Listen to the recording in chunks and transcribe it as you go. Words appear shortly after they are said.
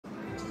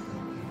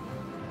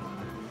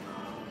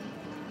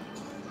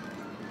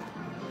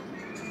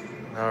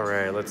All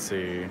right, let's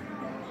see.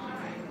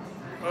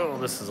 Oh,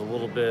 this is a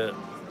little bit.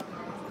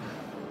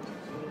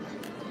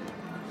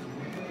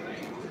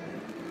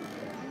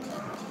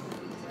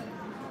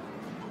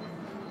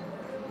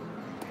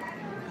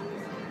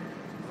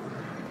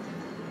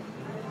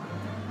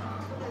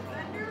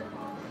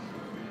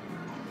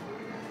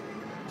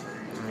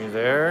 Are you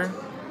there?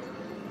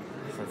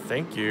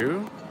 Thank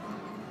you.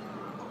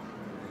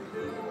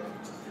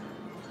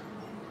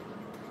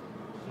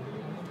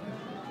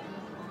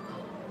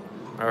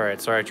 All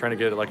right, sorry, trying to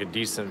get like a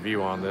decent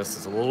view on this.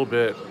 It's a little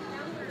bit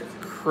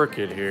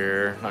crooked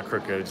here. Not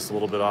crooked, just a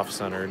little bit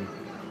off-centered.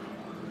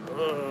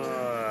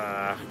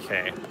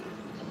 Okay.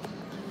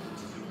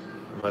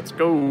 Let's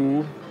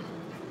go.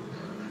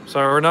 So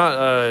we're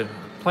not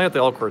playing at the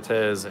El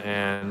Cortez,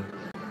 and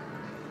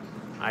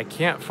I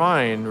can't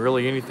find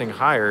really anything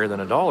higher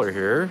than $1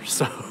 here.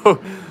 So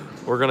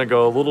we're gonna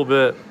go a little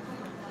bit,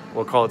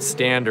 we'll call it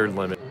standard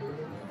limit.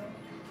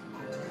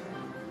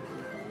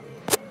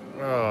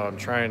 Oh, I'm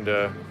trying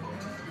to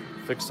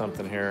fix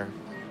something here.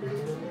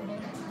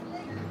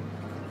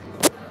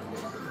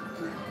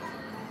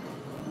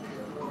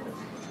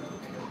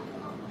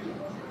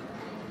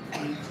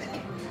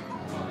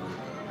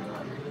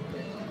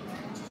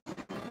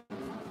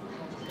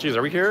 Geez,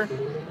 are we here?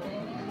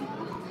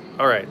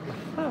 All right.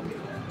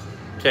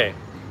 Okay,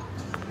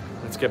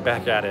 let's get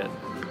back at it.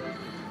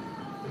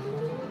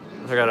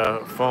 I got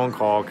a phone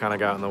call kind of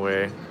got in the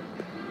way.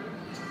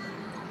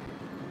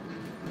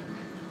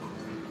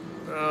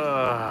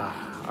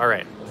 All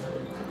right.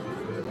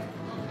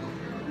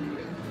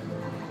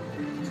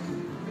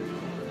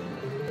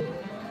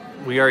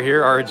 We are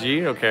here,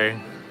 RG. Okay.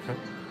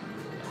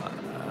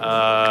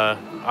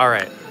 All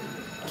right.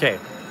 Okay.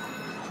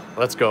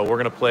 Let's go. We're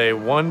gonna play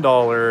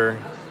 $1.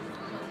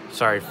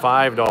 Sorry,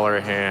 $5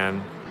 a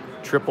hand.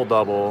 Triple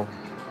double.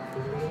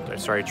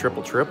 Sorry,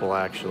 triple triple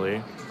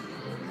actually.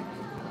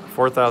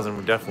 4,000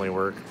 would definitely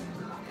work.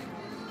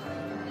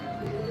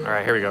 All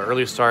right, here we go.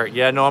 Early start.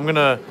 Yeah, no, I'm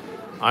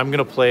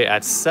gonna play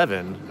at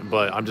 7,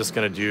 but I'm just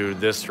gonna do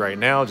this right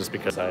now just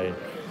because I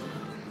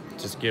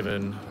just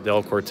given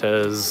Del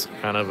Cortez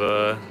kind of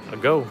a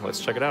go. Let's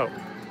check it out.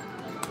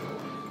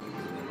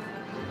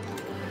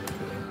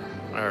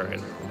 All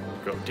right,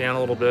 go down a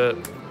little bit.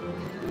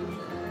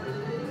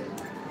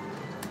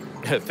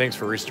 Thanks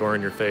for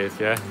restoring your faith.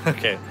 Yeah.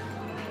 Okay.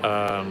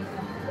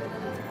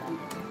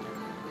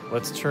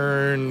 Let's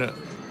turn.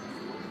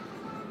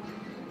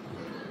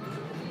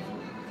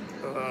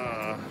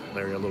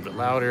 There we go. A little bit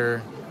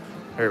louder.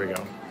 There we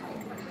go.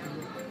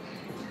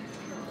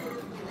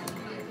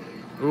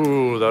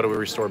 Ooh, that would have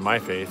restored my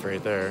faith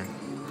right there.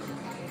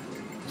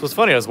 So it's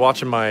funny. I was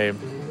watching my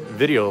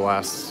video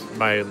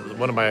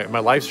one of my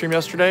live stream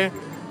yesterday.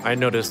 I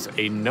noticed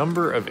a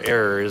number of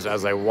errors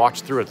as I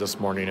watched through it this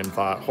morning and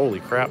thought, holy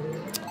crap,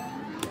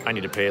 I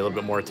need to pay a little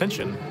bit more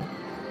attention.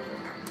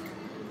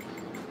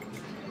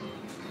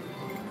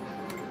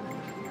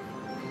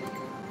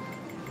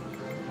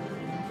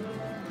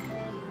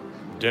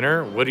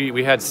 Dinner? What do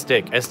we had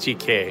steak,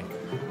 STK.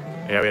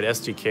 Yeah, we had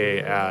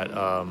STK at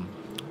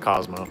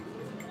Cosmo.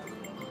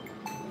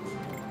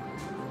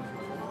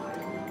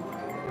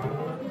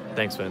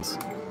 Thanks, Vince.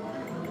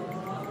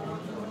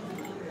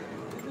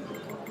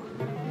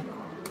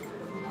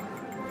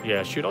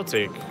 Yeah, shoot, I'll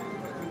take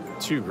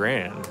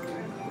 $2,000.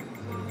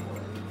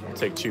 I'll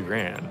take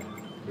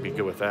 $2,000. Be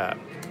good with that.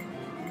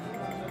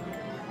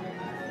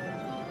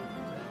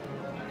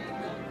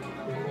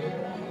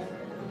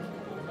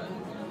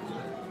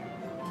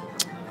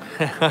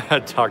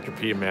 Dr.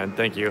 P, man,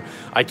 thank you.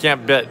 I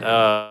can't bet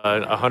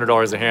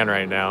 $100 a hand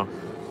right now.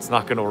 It's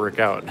not going to work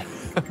out.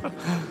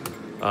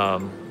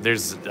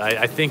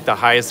 I think the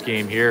highest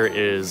game here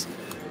is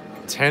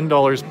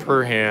 $10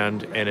 per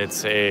hand, and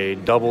it's a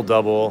double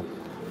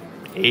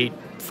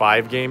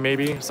 8-5 game,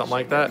 maybe something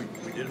like that.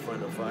 We did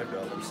find a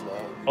 $5 slot.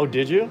 Oh,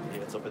 did you?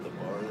 Yeah, it's up at the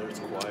bar there. It's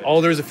quiet.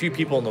 Oh, there's a few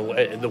people in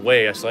the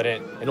way, so I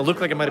didn't. And it looked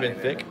like it might have been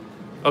thick.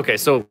 Okay,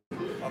 so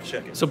I'll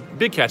check it. So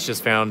Big Catch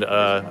just found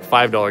a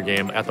 $5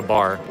 game at the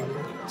bar,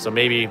 so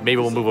maybe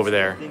we'll move over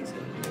there.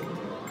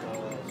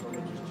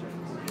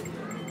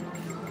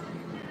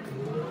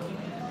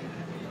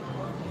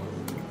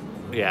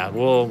 Yeah,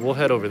 we'll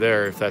head over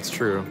there if that's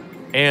true,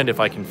 and if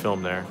I can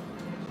film there.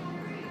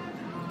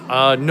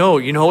 No,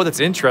 you know what?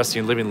 That's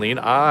interesting, Living Lean.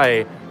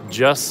 I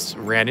just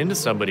ran into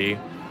somebody.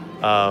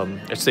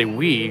 I say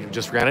we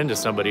just ran into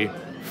somebody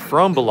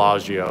from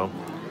Bellagio,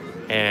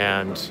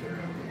 and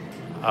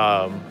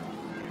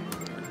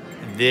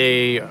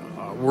they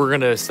were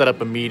gonna set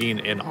up a meeting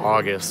in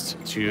August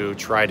to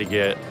try to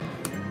get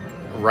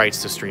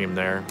rights to stream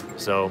there.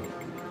 So,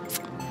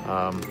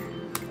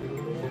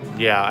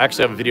 yeah, I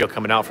actually have a video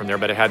coming out from there,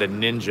 but I had a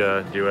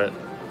ninja do it.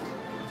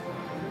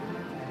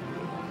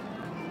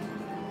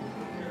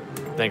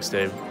 Thanks,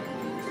 Dave.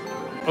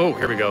 Oh,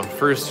 here we go.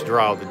 First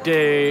draw of the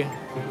day.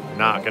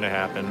 Not gonna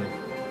happen.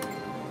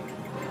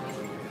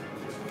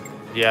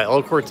 Yeah,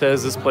 El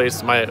Cortez, this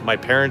place, my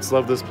parents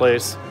love this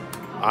place.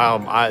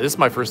 This is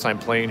my first time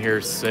playing here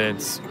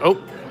since,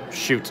 oh,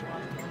 shoot.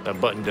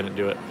 That button didn't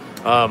do it.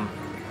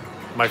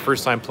 my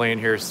first time playing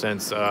here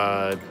since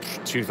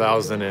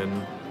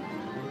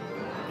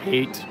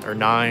 2008 or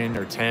 9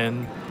 or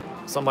 10,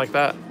 something like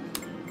that.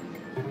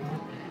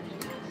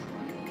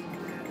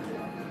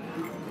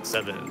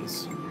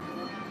 Sevens.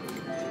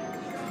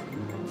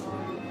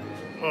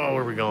 Oh,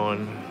 where are we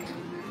going?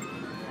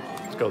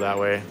 Let's go that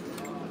way.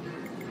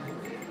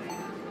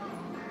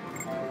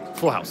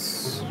 Full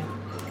house.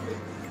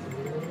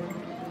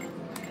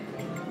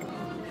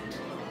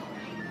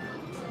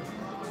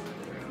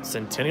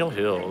 Centennial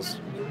Hills.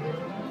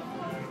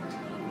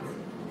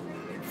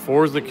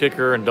 4's the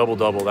kicker and double.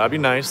 That'd be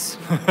nice.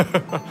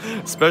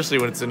 Especially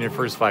when it's in your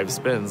first 5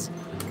 spins.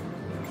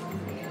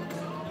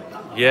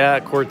 Yeah,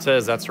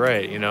 Cortez, that's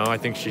right. You know, I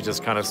think she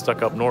just kind of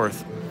stuck up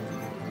north.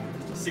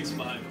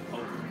 6-5.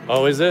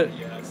 Oh, is it?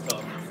 Yeah, it's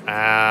tough.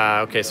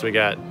 Ah, okay, so we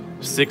got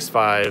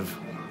 6-5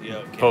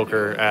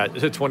 poker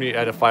at 20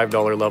 at a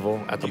 $5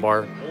 level at the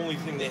bar. The only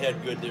thing they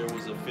had good there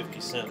was a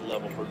 50-cent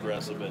level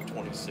progressive at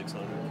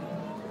 2,600.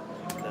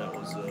 That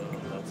was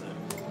that's it.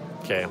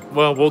 Okay,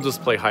 well, we'll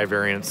just play high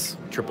variance,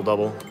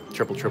 triple,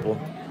 triple.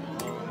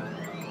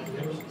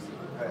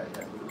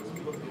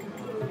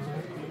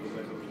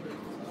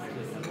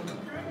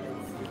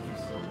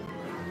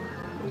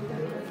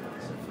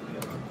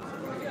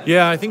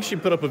 Yeah, I think she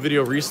put up a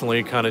video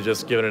recently, kind of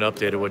just giving an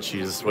update of what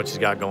she's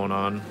got going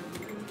on.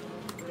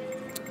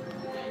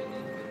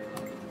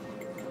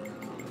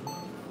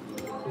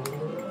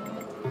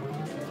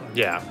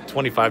 Yeah,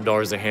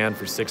 $25 a hand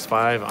for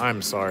 6-5.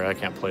 I'm sorry, I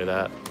can't play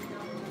that.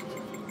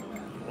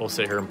 We'll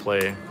sit here and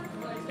play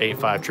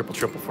 8-5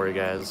 triple for you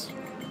guys.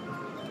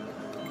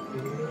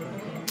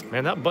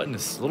 Man, that button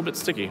is a little bit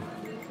sticky.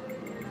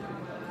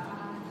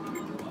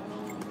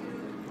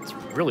 It's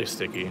really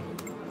sticky.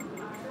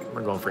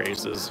 We're going for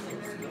aces.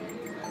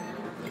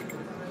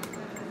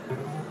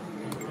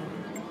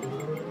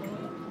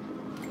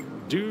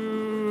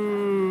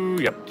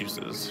 Yep,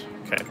 deuces.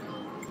 Okay.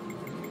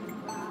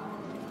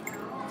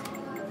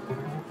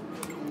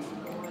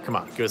 Come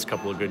on, give us a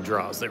couple of good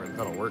draws there.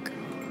 That'll work.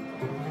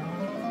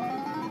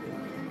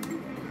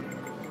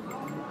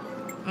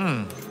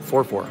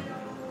 4-4.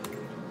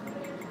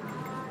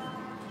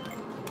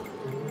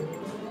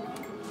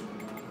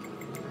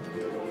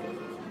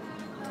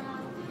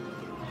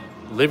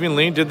 Living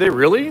Lean, did they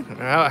really?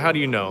 How do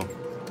you know?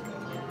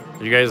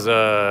 Did you guys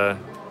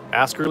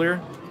ask earlier?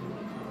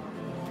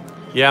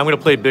 Yeah, I'm going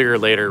to play bigger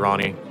later,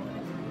 Ronnie.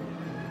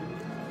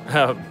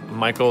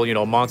 Michael, you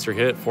know, monster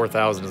hit.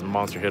 4,000 is a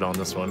monster hit on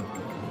this one.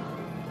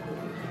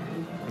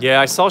 Yeah,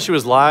 I saw she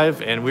was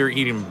live, and we were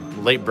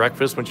eating late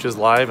breakfast when she was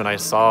live, and I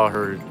saw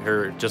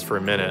her just for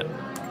a minute.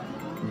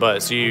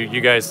 But so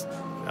you guys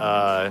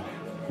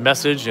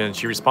messaged, and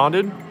she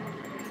responded?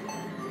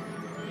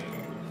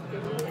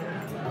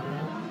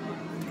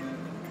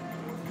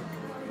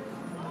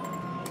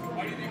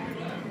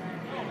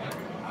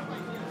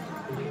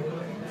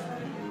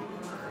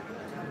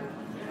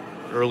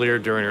 Earlier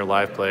during her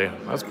live play.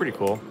 That's pretty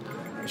cool.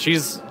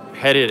 She's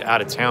headed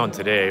out of town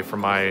today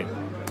from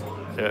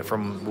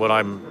what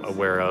I'm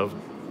aware of.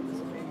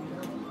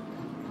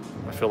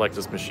 I feel like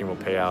this machine will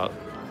pay out.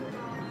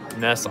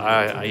 Ness,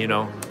 I you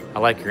know, I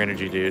like your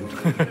energy, dude.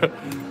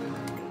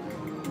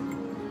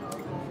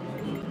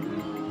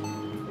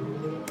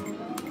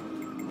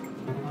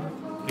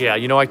 Yeah,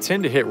 you know, I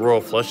tend to hit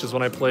royal flushes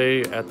when I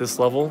play at this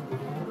level.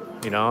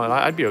 You know, and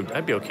I'd be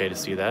okay to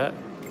see that.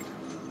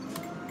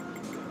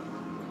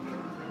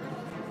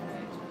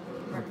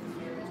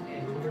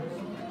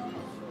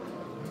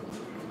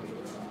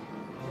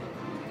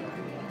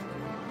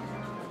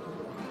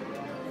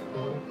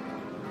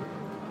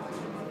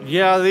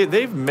 Yeah,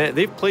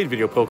 they've played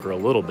video poker a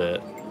little bit,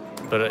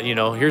 but you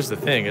know, here's the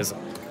thing: is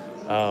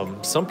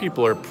some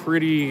people are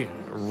pretty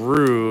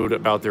rude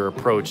about their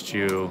approach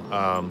to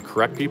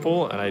correct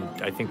people, and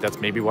I think that's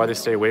maybe why they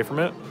stay away from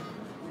it.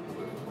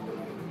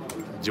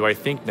 Do I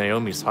think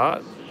Naomi's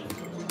hot?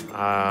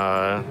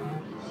 I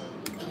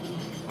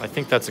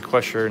think that's a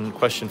question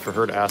for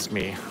her to ask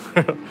me.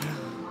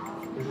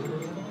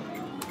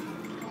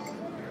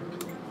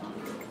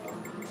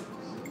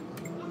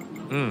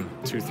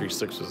 2, 3,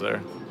 6 was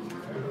there.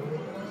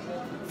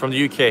 From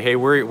the UK. Hey,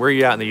 where are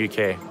you at in the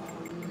UK?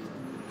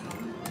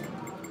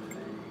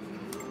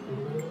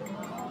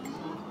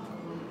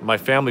 My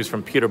family's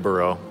from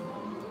Peterborough.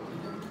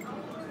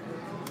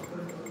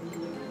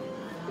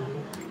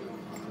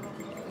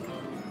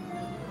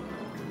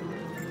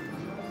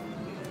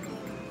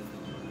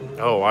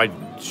 Oh, I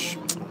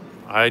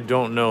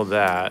don't know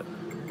that.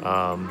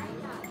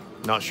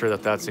 Not sure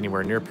that that's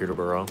anywhere near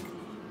Peterborough.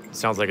 It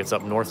sounds like it's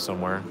up north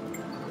somewhere.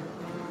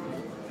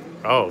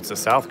 Oh, it's the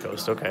South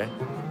Coast. Okay.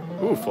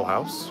 Ooh, full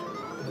house.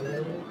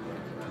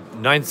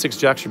 9-6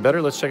 jacks are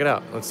better. Let's check it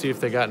out. Let's see if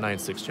they got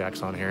 9-6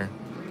 jacks on here.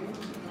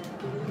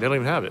 They don't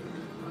even have it.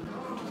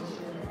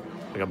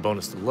 They got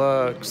bonus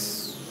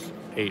deluxe.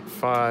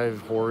 8-5,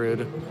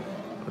 horrid.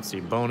 Let's see,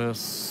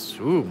 bonus.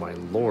 Ooh, my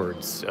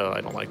lords. I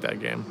don't like that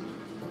game.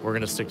 We're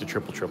going to stick to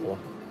triple.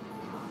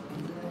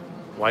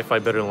 Wi-Fi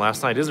better than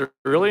last night. Is it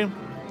really?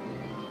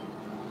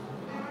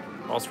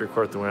 also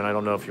record the win. I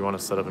don't know if you want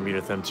to set up a meet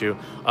with them too.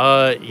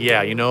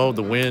 Yeah, you know,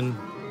 the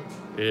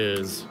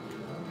wind's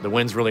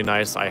really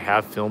nice. I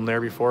have filmed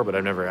there before, but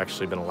I've never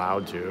actually been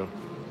allowed to.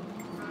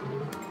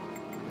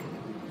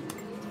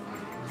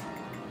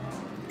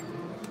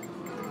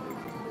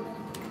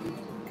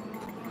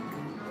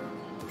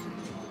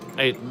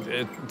 Hey,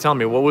 tell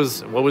me, what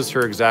was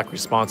her exact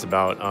response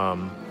about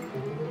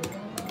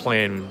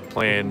doing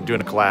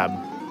a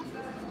collab?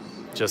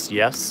 Just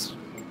yes?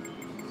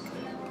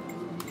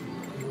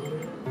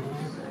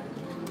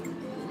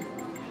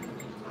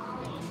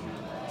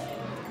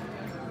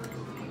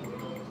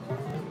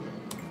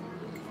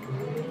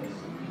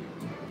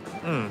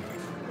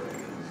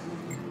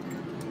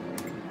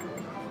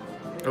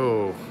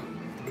 Oh.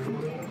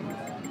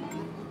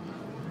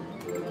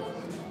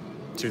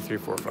 2, 3,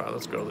 4, 5.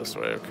 Let's go this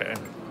way. Okay.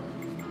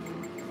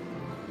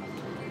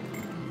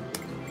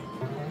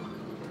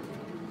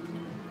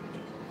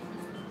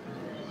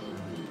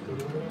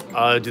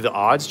 Do the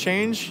odds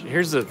change?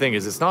 Here's the thing: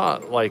 is it's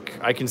not like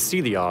I can see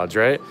the odds,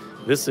 right?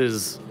 This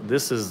is the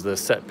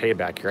set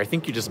payback here. I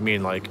think you just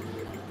mean like,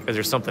 is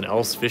there something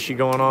else fishy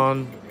going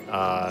on?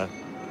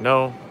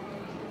 No.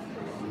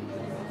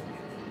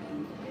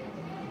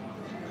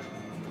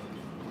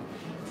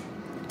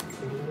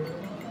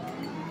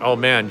 Oh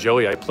man,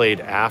 Joey, I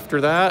played after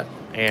that,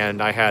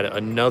 and I had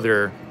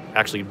another,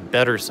 actually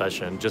better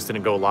session, just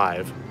didn't go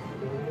live.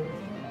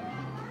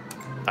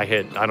 I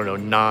hit, I don't know,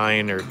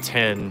 9 or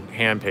 10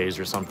 hand pays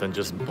or something,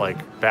 just like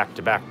back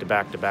to back to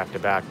back to back to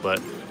back, but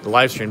the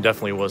live stream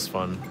definitely was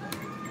fun.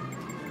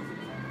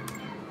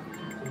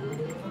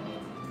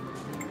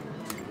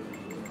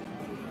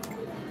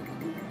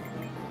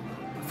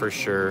 For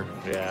sure,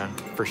 yeah,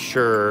 for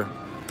sure.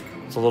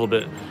 It's a little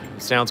bit,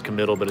 sounds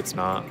committal, but it's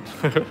not.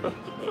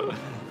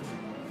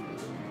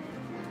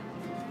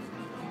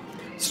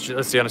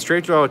 Let's see, on a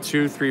straight draw,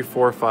 2, 3,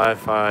 4, 5,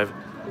 5.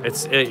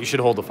 You should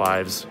hold the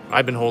 5s.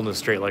 I've been holding it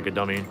straight like a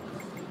dummy.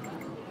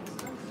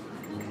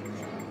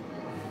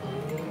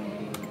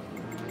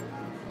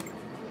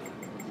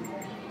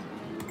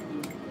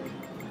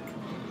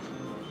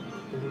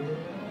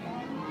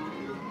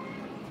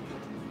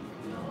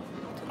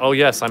 Oh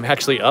yes, I'm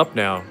actually up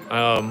now.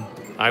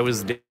 I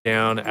was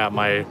down at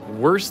my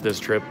worst this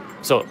trip.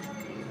 So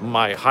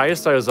my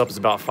highest I was up is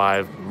about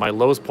 5. My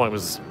lowest point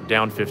was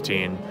down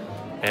 15.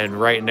 And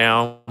right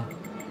now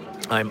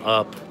I'm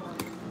up,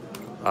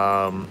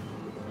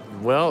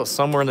 well,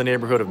 somewhere in the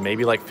neighborhood of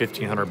maybe like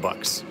 1,500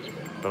 bucks,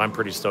 but I'm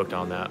pretty stoked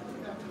on that.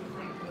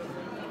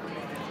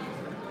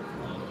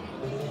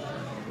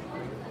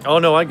 Oh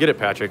no, I get it,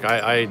 Patrick.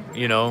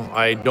 You know,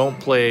 I don't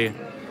play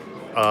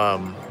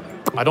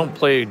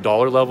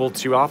dollar level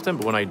too often,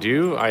 but when I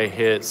do, I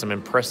hit some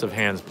impressive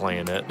hands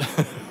playing it.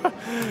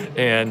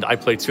 And I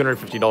play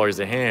 $250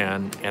 a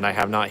hand, and I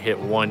have not hit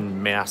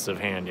one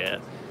massive hand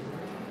yet.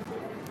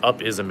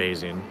 Up is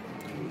amazing.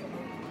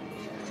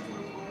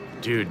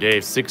 Dude,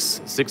 Dave, six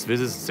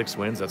visits, 6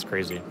 wins. That's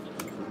crazy.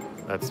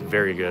 That's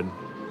very good.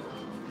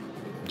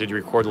 Did you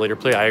record the later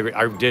play?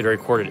 I did. I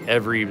recorded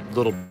every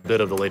little bit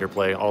of the later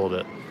play, all of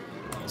it.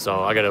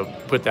 So I got to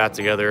put that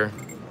together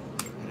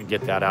and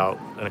get that out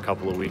in a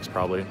couple of weeks,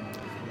 probably.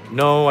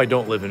 No, I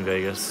don't live in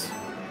Vegas.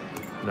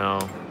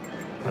 No,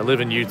 I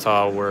live in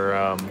Utah,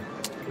 where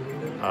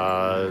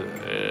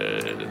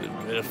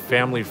a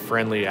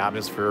family-friendly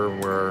atmosphere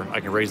where I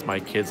can raise my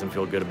kids and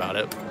feel good about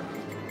it.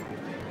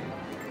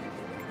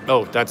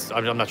 Oh,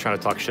 I'm not trying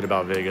to talk shit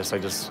about Vegas.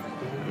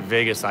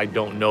 Vegas, I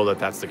don't know that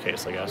that's the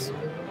case, I guess.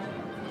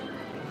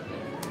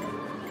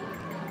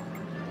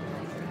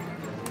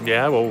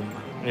 Yeah, well,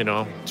 you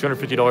know,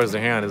 $250 a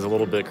hand is a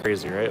little bit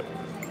crazy, right?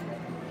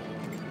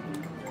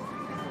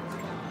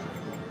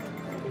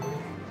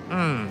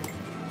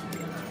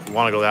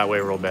 Want to go that way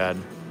real bad.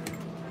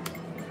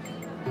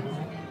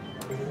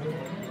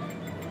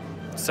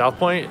 South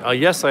Point?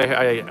 Yes,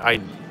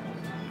 high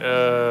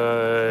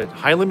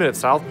limit at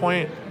South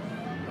Point.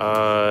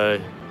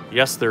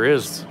 Yes, there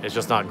is. It's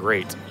just not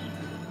great.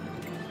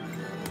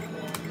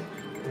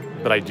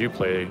 But I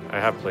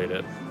have played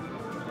it.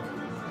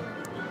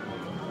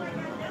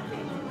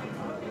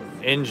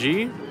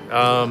 NG?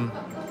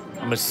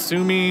 I'm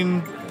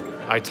assuming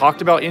I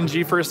talked about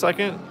NG for a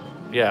second.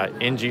 Yeah,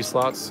 NG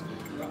slots.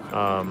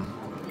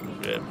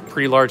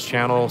 Pretty large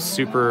channel,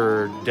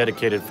 super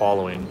dedicated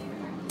following.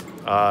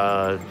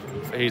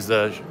 He's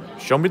the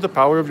show me the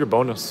power of your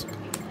bonus.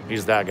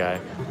 He's that guy.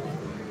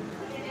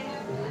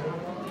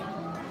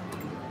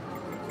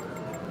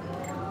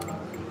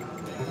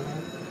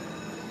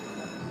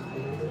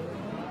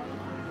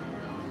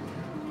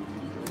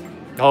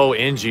 Oh,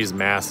 NG's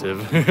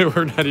massive.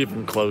 We're not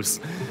even close.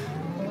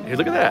 Hey,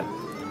 look at that.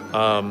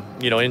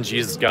 You know,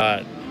 NG's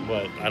got,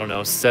 what, I don't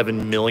know,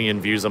 7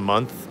 million views a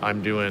month.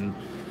 I'm doing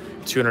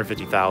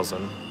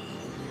 250,000.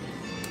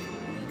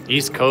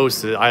 East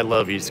Coast, I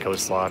love East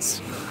Coast slots.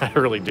 I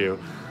really do.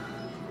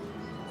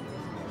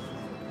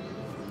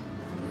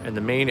 And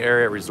the main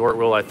area at Resort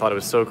World, I thought it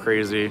was so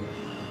crazy.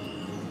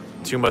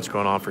 Too much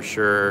going on for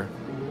sure.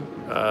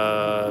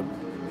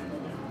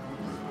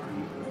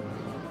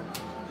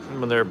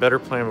 And there. Better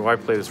plan. Why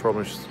play this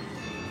world?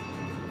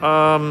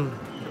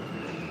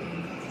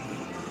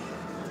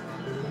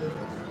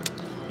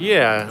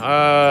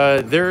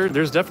 Yeah.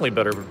 There's definitely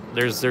better.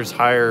 There's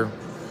higher.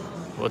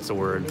 What's the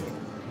word?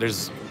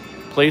 There's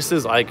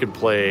places I could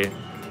play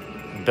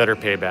better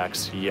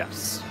paybacks.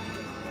 Yes.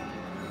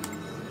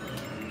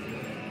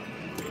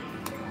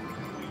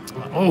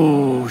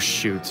 Oh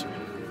shoot.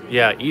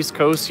 Yeah, East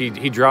Coast.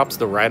 He drops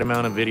the right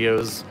amount of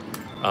videos.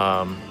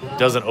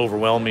 Doesn't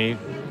overwhelm me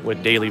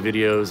with daily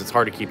videos. It's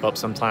hard to keep up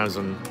sometimes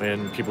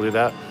when people do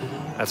that.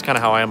 That's kind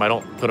of how I am. I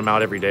don't put them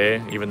out every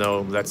day, even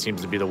though that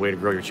seems to be the way to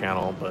grow your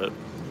channel. But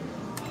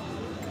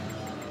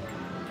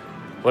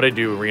what I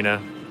do, Arena?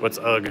 What's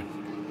UG?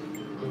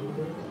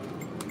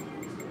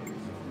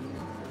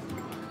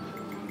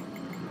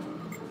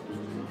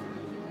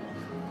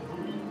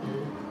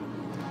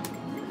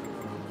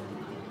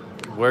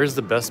 Where's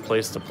the best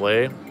place to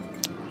play?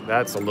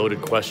 That's a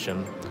loaded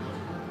question.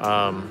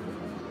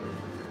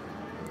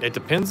 It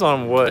depends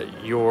on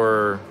what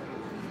your...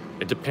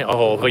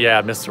 Oh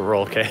yeah, Mr.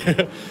 Roll.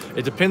 Okay.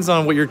 It depends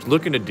on what you're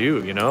looking to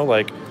do. You know,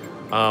 like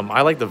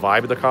I like the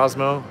vibe of the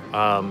Cosmo.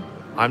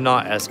 I'm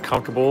not as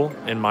comfortable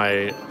in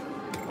my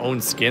own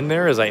skin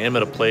there as I am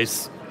at a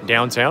place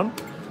downtown.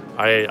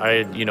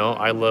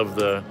 I love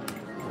the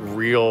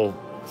real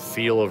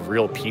feel of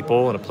real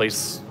people in a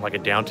place like a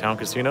downtown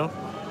casino.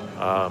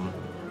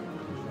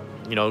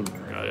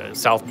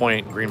 South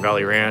Point, Green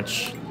Valley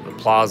Ranch, the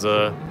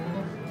Plaza.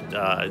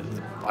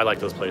 I like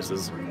those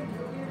places.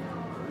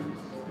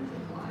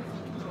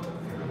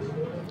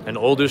 An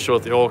oldish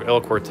with the old El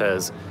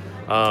Cortez.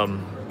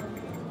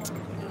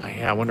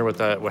 Yeah, I wonder what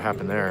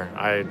happened there.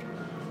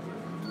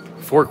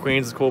 Fort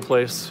Queens is a cool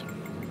place.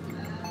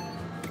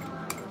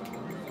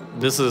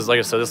 This is, like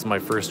I said, this is my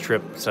first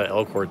trip to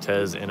El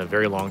Cortez in a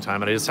very long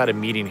time, and I just had a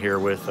meeting here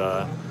with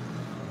a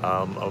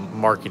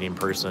marketing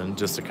person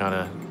just to kind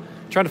of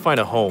trying to find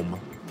a home.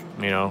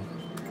 You know,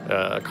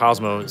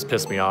 Cosmo has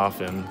pissed me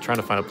off, and trying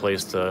to find a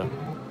place to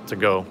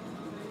go.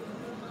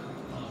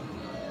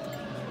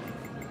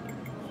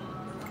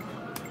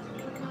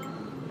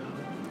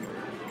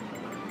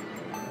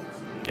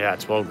 Yeah,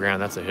 12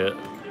 grand, that's a hit.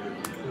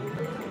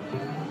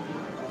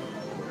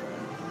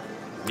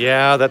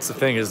 Yeah, that's the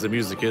thing, is the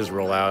music is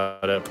real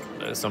loud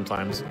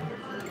sometimes.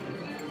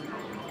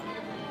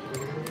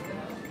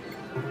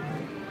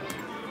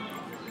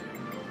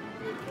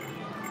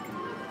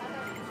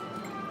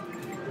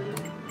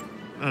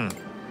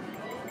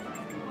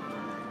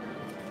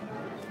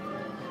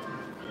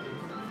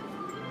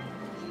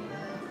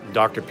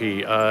 Dr.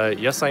 P,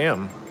 yes, I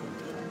am.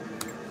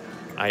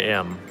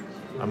 I've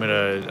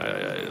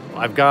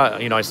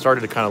got, I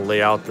started to kind of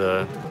lay out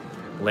the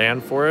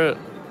land for it.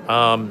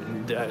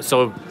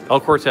 So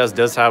El Cortez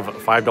does have a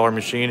 $5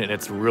 machine, and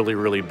it's really,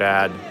 really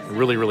bad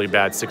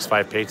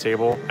 6.5 pay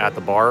table at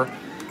the bar.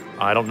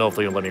 I don't know if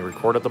they'll let me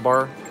record at the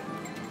bar,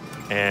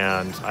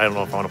 and I don't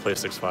know if I want to play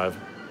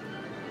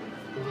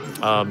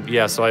 6.5.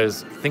 Yeah, so I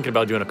was thinking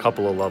about doing a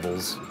couple of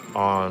levels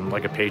on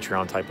like a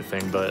Patreon type of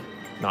thing, but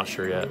not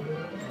sure yet.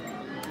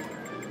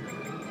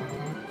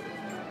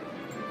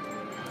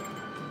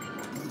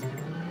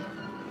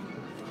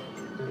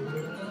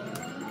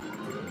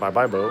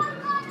 Bye-bye, Bo.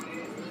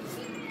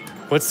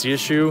 What's the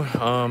issue?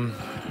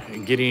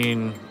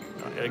 Getting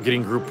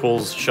group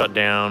pools shut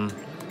down.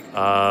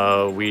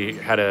 We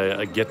had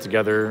a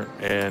get-together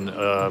in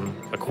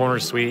a corner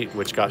suite,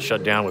 which got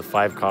shut down with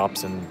 5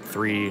 cops and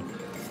 3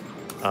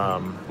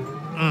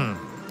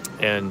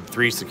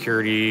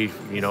 security,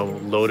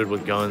 loaded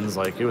with guns.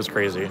 Like, it was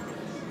crazy.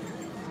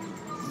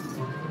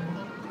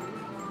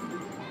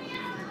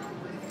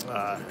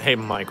 Hey,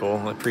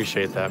 Michael, I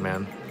appreciate that,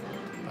 man.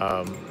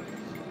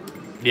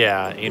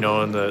 Yeah,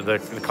 and the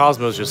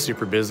Cosmo's just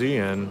super busy,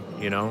 and,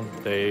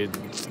 they...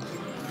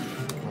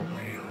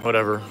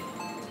 Whatever.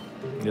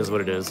 It is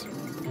what it is.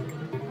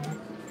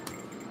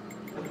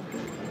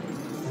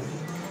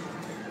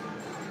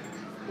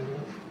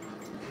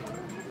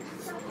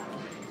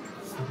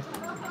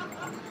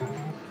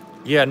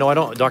 Yeah, no, I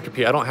don't, Dr.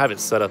 P, I don't have it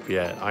set up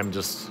yet. I'm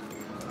just...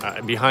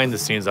 behind the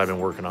scenes, I've been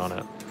working on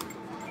it.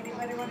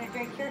 Anybody want a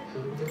drink here?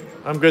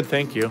 I'm good,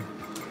 thank you.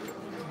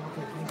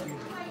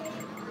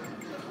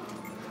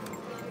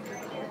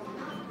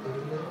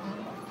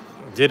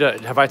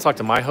 Have I talked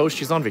to my host?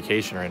 She's on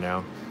vacation right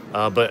now.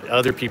 But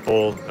other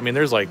people, I mean,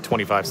 there's like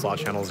 25 slot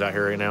channels out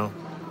here right now.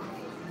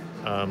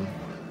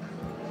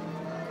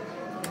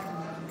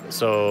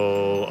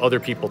 So other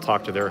people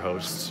talk to their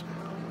hosts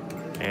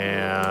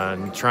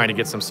and trying to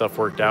get some stuff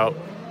worked out.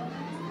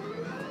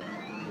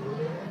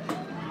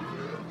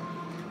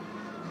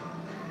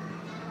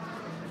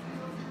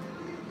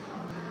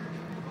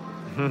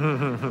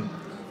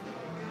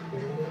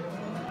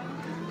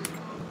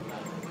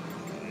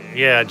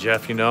 Yeah,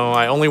 Jeff,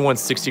 I only won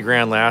 60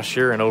 grand last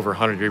year and over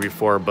 100 the year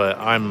before, but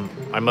I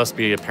must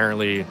be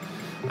apparently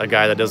a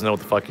guy that doesn't know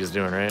what the fuck he's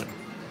doing, right?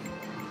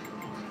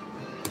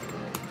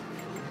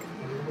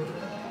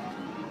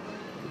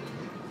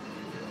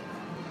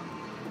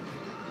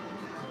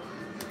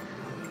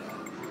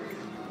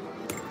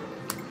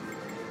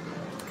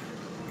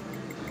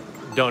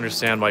 don't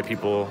understand why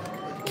people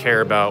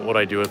care about what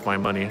I do with my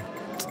money,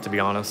 to be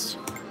honest.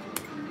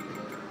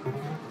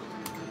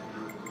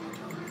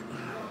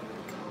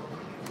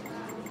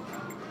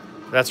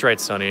 That's right,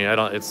 Sonny. I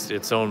don't.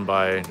 It's owned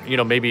by, you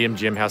know, maybe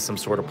MGM has some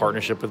sort of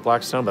partnership with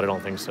Blackstone, but I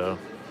don't think so.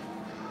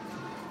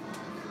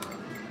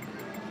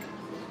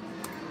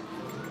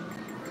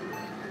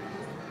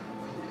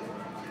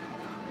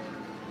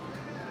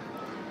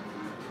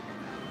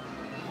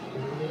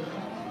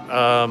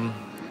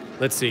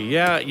 Let's see.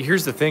 Yeah,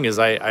 here's the thing: is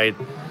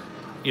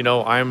you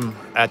know, I'm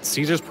at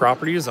Caesar's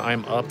Properties.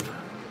 I'm up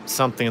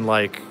something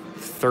like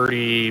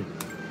 32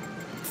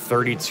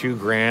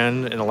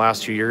 grand in the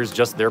last 2 years,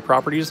 just their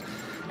properties.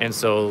 And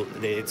so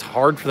it's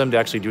hard for them to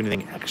actually do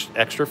anything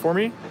extra for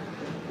me.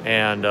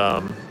 And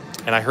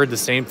I heard the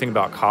same thing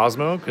about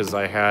Cosmo, because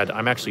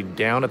I'm actually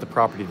down at the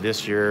property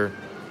this year.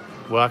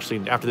 Well,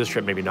 actually, after this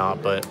trip, maybe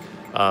not, but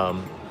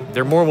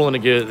they're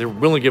willing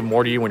to give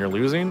more to you when you're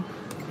losing.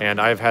 And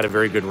I've had a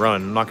very good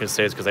run. I'm not going to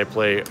say it's because I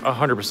play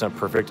 100%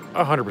 perfect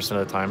 100%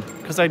 of the time,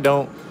 because I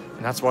don't.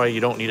 And that's why you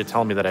don't need to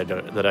tell me that I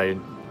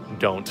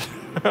don't.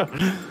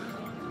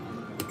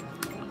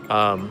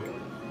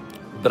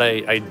 But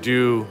I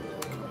do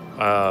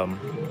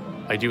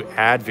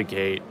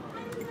advocate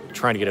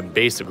trying to get a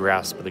basic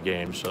grasp of the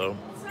game. So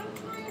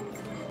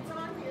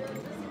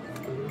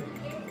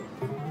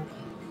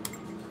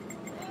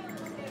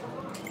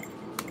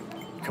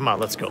come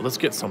on, let's go. Let's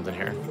get something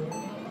here.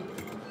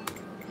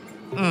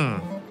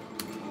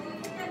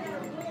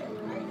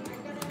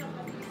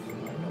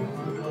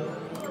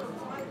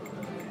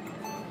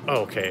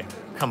 Okay,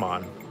 come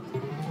on.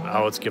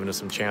 Oh, it's giving us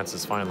some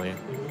chances finally.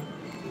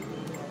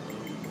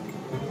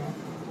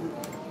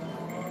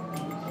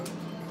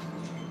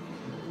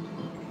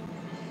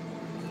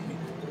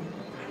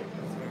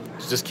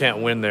 Just can't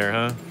win there,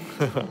 huh?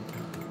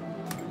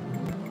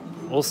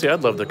 We'll see.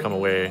 I'd love to come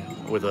away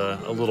with a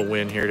little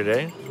win here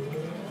today.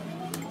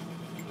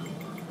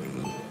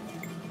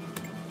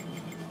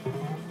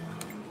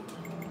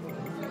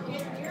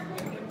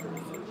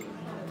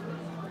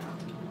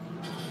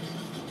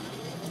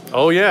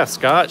 Oh yeah,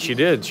 Scott, she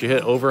did. She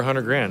hit over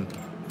 100 grand.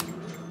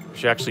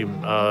 She actually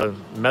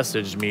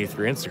messaged me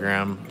through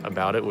Instagram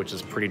about it, which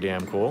is pretty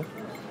damn cool.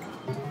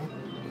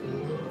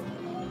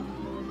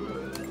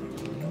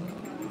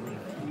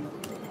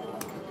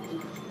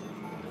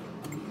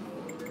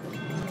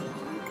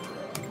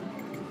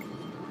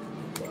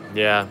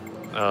 Yeah,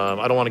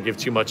 I don't want to give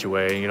too much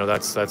away. You know,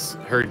 that's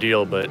her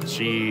deal, but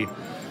she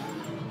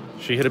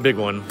hit a big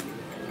one.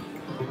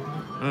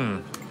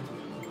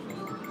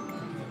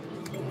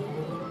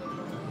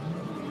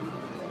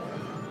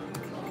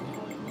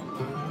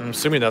 I'm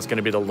assuming that's going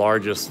to be the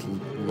largest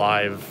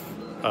live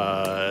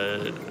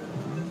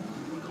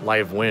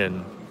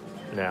win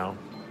now.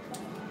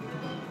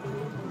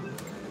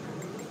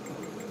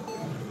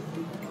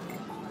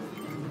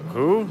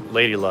 Who?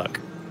 Lady Luck.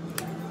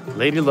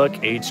 Lady Luck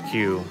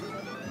HQ.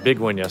 Big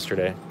win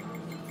yesterday.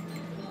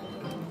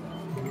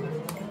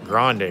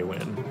 Grande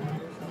win.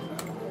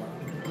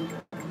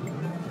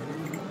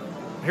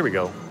 Here we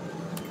go.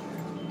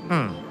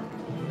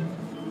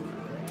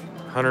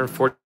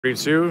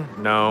 142?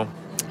 No.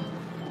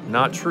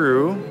 Not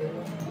true.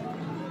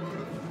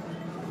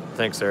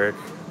 Thanks, Eric.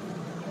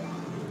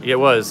 Yeah, it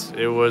was.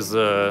 It was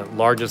the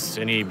largest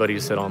anybody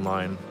said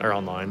online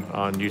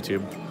on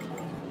YouTube.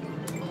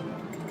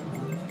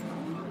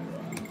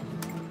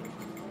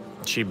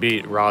 She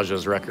beat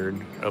Raja's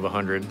record of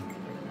 100.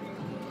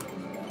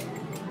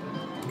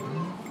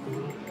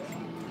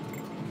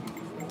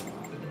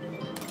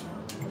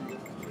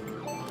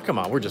 Come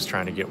on, we're just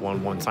trying to get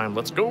one time.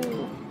 Let's go.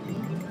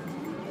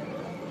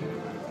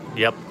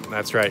 Yep,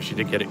 that's right. She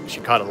did get it.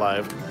 She caught it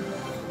live.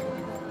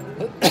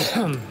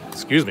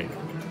 Excuse me.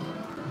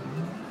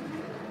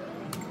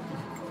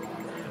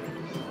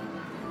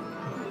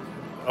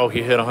 Oh,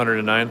 he hit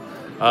 109.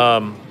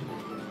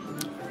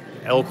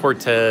 El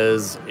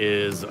Cortez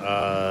is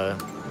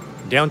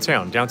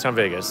downtown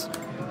Vegas.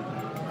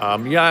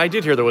 Yeah, I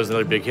did hear there was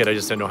another big hit. I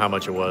just didn't know how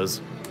much it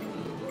was.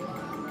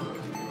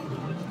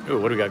 Ooh,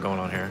 what do we got going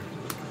on here?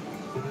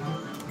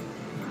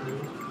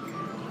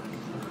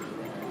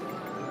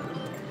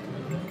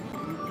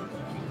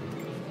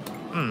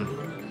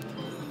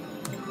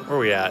 Where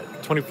are we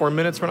at? 24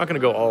 minutes? We're not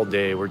going to go all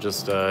day. We're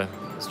just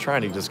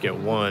trying to just get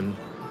one.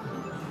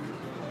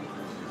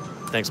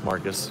 Thanks,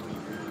 Marcus.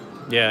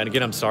 Yeah, and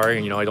again, I'm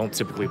sorry. You know, I don't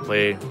typically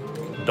play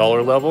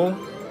dollar level.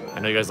 I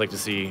know you guys like to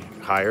see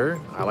higher.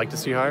 I like to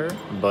see higher,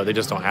 but they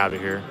just don't have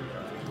it here.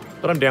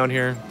 But I'm down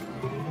here.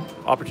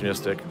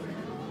 Opportunistic.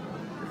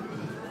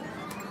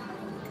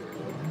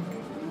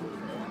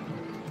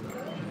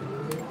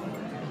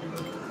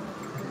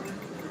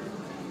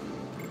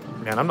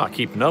 Man, I'm not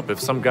keeping up. If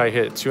some guy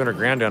hit 200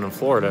 grand down in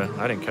Florida,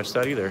 I didn't catch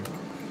that either.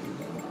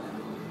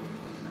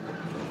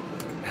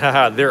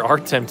 Haha, there are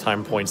 10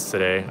 time points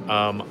today.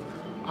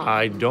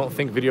 I don't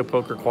think video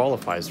poker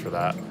qualifies for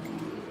that.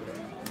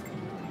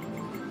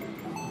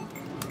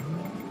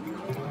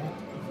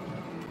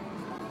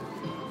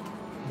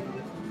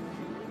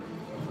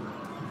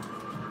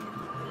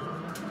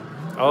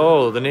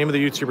 Oh, the name of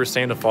the YouTuber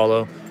saying to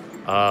follow.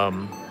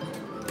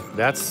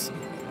 That's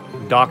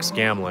Doc's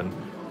Gamblin.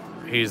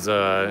 He's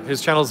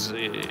his channel's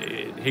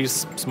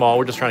he's small.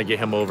 We're just trying to get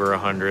him over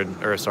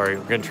 100, or sorry,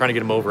 we're trying to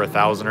get him over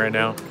 1,000 right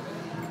now.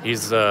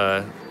 He's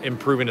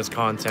improving his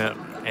content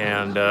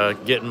and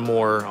getting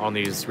more on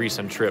these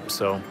recent trips.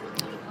 So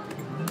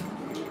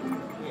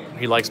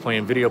he likes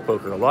playing video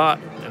poker a lot,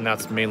 and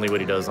that's mainly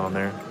what he does on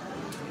there.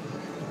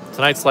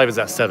 Tonight's live is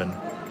at 7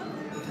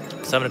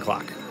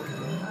 o'clock.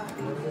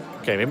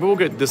 Okay, maybe we'll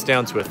get this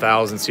down to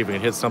 1,000, see if we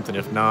can hit something.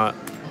 If not,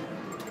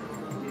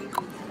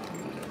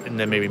 and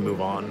then maybe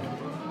move on.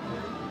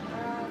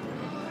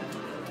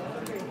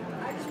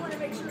 I just want to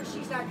make sure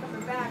she's not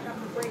coming back.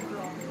 I'm the brave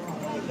girl.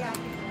 Yeah.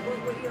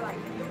 What do you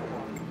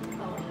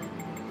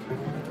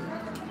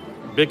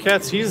like? Big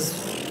Cat's,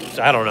 he's,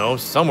 I don't know,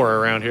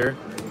 somewhere around here.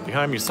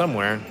 Behind me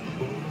somewhere.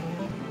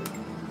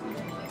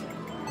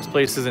 This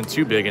place isn't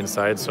too big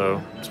inside,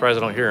 so I'm surprised I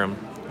don't hear him.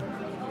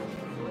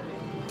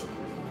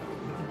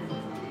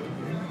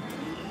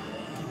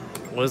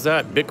 What is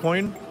that?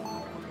 Bitcoin?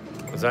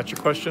 Is that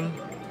your question?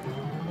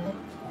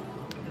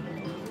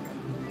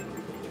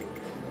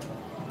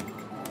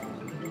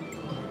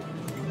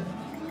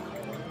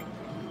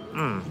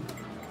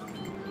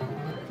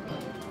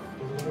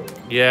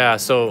 Yeah,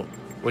 so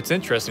what's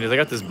interesting is I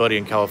got this buddy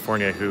in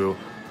California who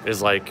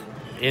is like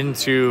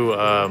into,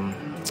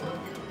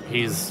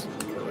 he's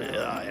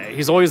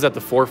always at the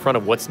forefront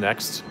of what's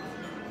next.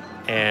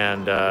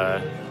 And,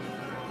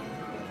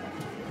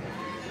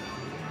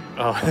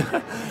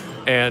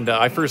 and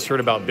I first heard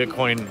about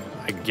Bitcoin,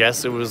 I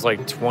guess it was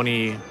like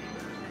 20, I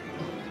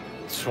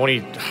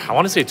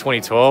want to say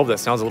 2012. That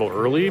sounds a little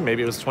early.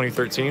 Maybe it was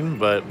 2013,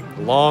 but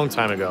a long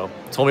time ago.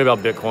 Told me about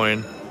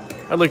Bitcoin.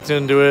 I looked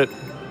into it,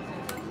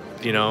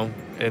 you know,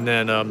 and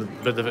then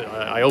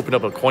I opened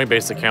up a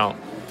Coinbase account,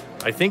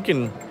 I think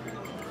in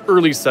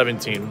early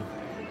 17,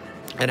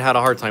 and had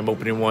a hard time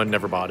opening one.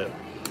 Never bought it.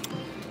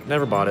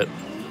 Never bought it.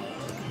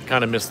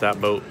 Kind of missed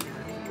that boat.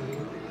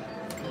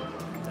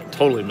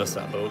 Totally missed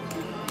that boat.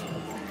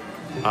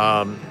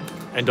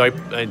 And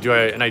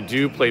I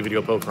do play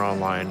video poker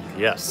online.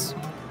 Yes.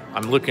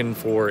 I'm looking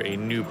for a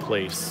new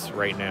place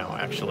right now,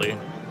 actually,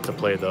 to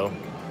play though.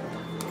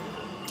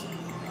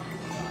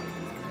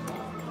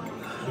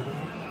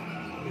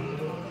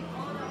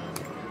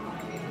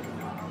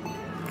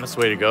 That's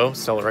the way to go.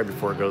 Sell it right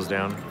before it goes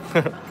down.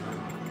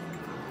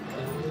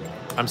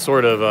 I'm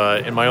sort of,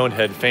 in my own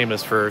head,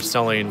 famous for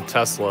selling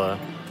Tesla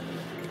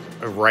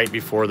right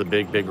before the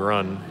big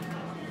run.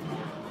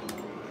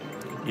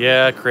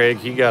 Yeah, Craig,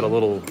 he got a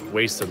little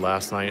wasted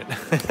last night,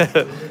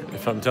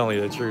 if I'm telling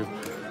you the truth.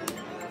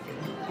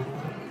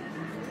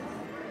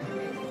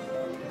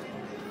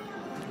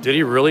 Did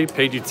he really?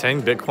 Paid you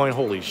 10 Bitcoin?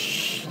 Holy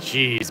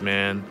jeez,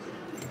 man.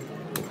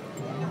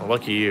 Well,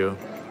 lucky you.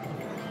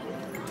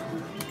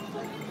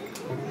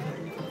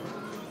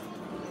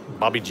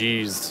 Bobby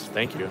G's,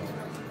 thank you.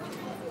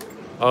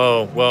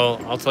 Oh,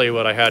 well, I'll tell you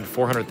what, I had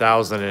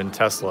 400,000 in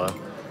Tesla,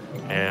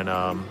 and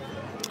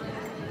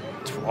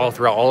all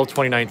throughout all of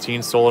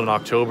 2019, sold in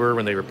October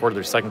when they reported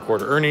their second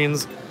quarter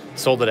earnings,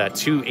 sold it at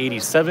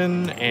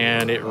 287,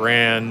 and it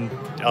ran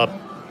up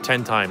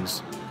 10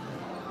 times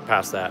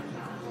past that.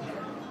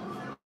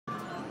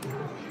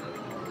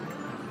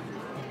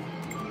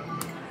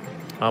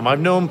 I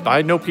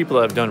know people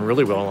that have done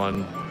really well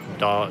on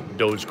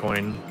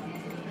Dogecoin.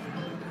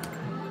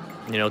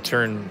 You know,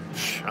 turn,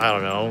 I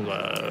don't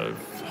know,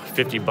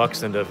 50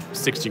 bucks into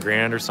 60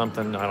 grand or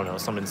something. I don't know,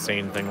 some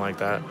insane thing like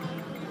that.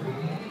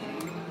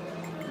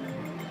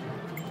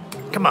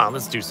 Come on,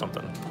 let's do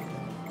something.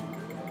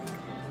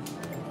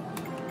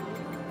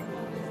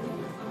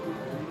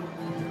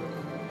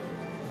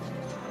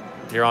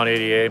 You're on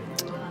ADA.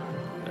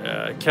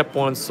 Kept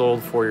one,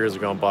 sold 4 years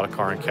ago, and bought a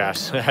car in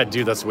cash.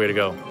 Dude, that's the way to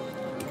go.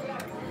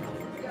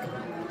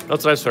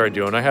 That's what I started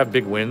doing. I have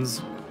big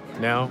wins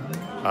now.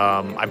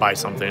 I buy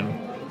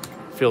something.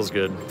 Feels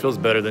good. Feels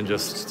better than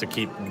just to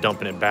keep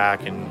dumping it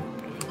back, and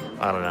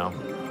I don't know.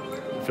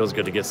 Feels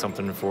good to get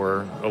something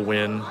for a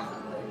win.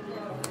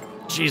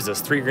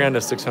 Jesus, 3 grand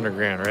to 600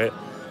 grand, right?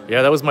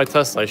 Yeah, that was my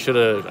Tesla. I should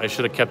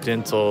have kept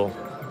in till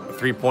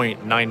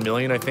 3.9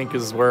 million, I think,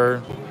 is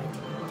where,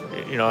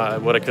 you know,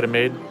 what I could have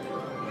made.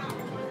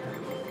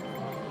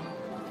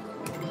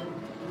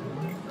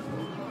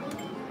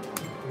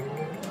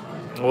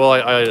 Well,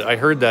 I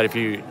heard that if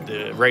you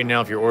right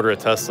now, if you order a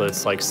Tesla,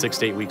 it's like 6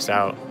 to 8 weeks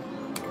out,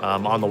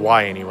 on the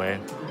Y anyway.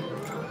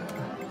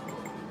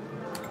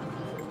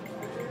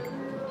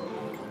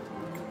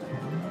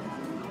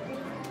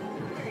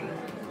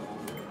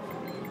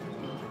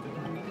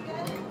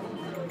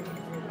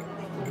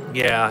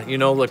 Yeah, you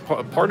know, like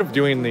part of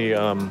doing the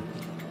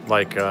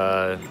like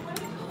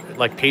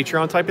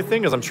Patreon type of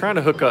thing is I'm trying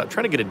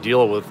to get a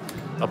deal with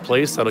a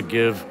place that'll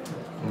give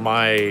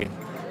my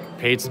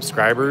paid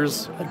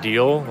subscribers a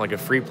deal, like a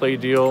free play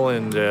deal,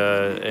 and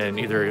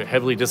either a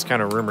heavily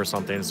discounted room or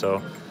something.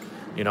 So,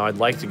 you know, I'd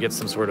like to get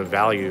some sort of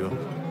value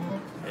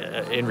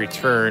in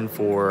return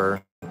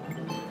for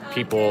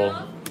people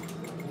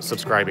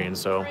subscribing.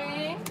 So,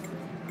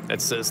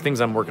 It's things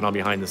I'm working on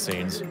behind the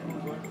scenes.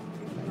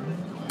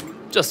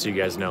 Just so you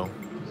guys know.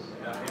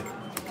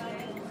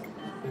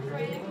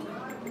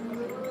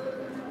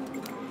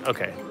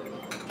 Okay.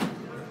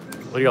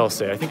 What do y'all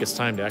say? I think it's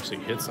time to actually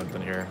hit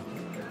something here.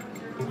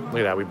 Look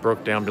at that, we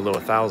broke down below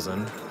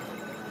 1,000.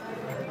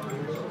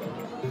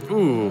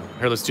 Ooh,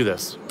 here, let's do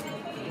this.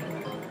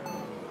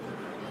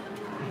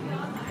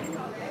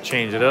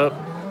 Change it up.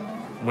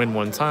 Win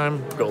one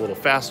time, go a little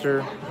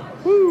faster.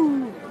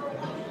 Woo!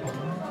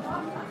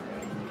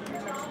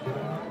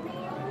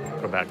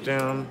 Go back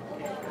down.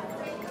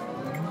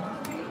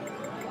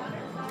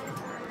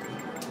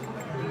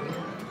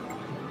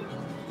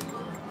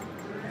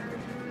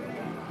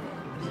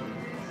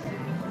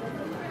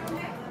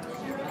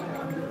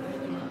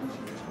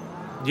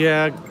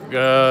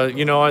 Yeah,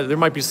 you know, there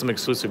might be some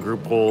exclusive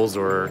group polls,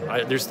 or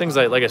there's things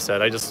like I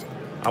said,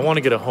 I want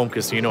to get a home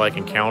casino I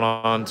can count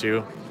on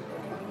too.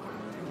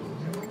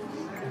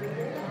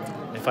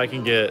 If I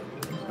can get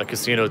a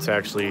casino to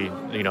actually,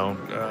 you know,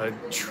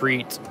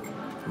 treat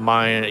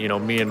mine, you know,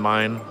 me and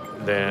mine,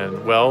 then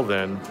I'm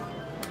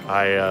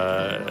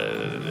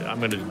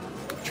gonna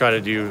try to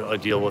do a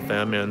deal with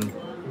them and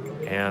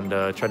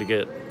try to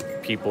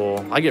get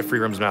people. I get free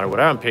rooms no matter what.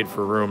 I haven't paid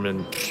for a room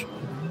in,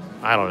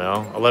 I don't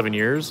know, 11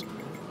 years,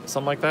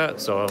 something like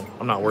that. So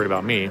I'm not worried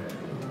about me.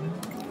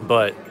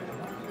 But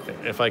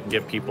if I can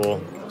get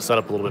people set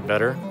up a little bit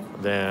better,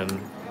 then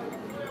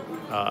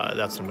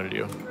that's what I'm gonna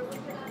do.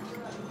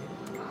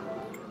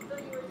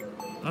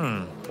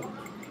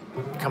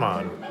 Come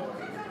on.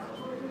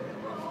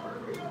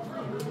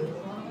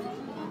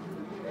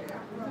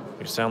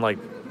 You sound like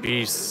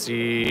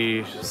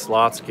BC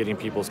slots getting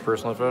people's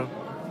personal info.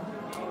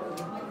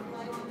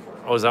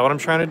 Oh, is that what I'm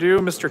trying to do,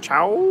 Mr.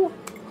 Chow?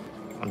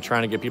 I'm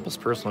trying to get people's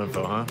personal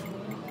info, huh?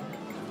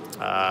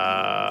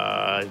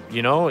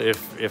 You know,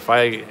 if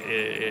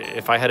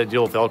I had a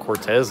deal with El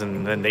Cortez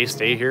and then they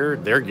stay here,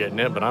 they're getting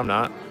it, but I'm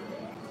not.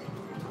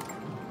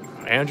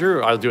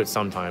 Andrew, I'll do it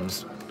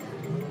sometimes.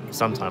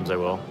 Sometimes I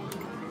will.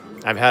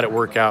 I've had it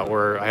work out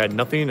where I had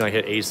nothing and I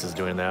hit aces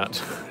doing that.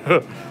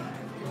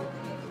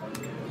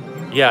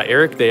 Yeah,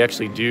 Eric, they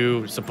actually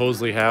do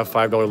supposedly have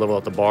 $5 level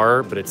at the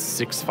bar, but it's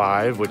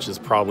 6.5, which is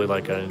probably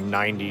like a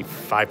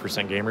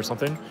 95% game or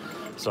something.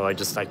 So I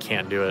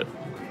can't do it.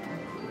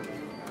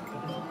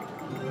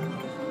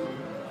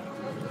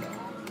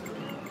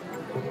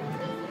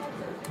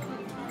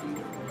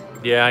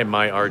 Yeah, I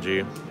might,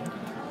 RG.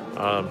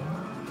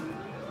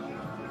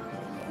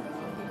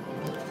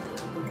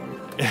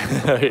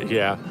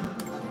 Yeah.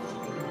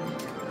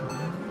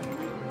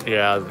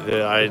 Yeah,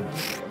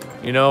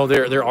 you know,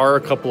 there are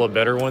a couple of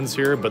better ones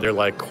here, but they're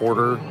like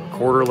quarter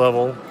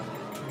level,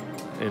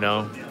 you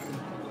know.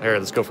 Here,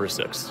 let's go for a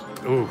 6.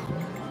 Ooh.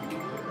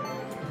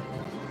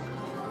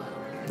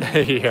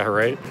 Yeah,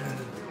 right?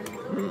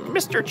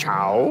 Mr.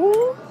 Chow?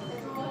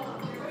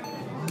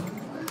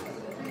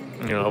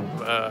 You know,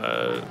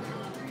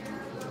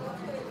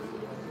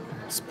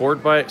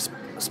 sport bike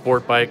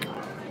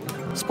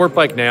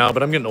now,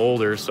 but I'm getting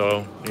older,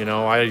 so, you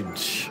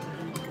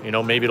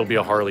know, maybe it'll be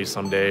a Harley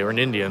someday or an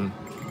Indian.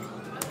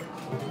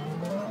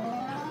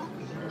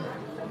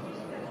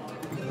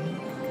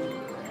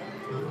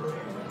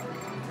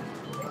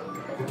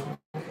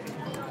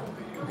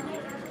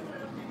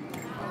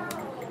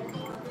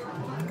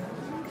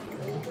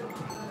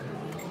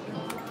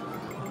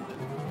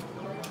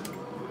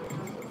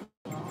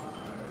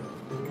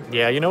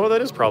 Yeah, you know what?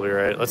 That is probably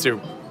right. Let's see.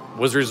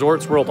 Was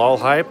Resorts World all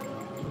hype?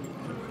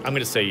 I'm going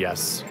to say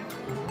yes.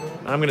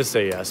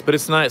 But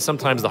it's not.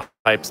 Sometimes the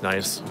hype's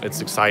nice.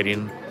 It's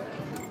exciting.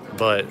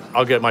 But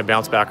I'll get my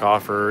bounce back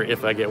offer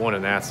if I get one,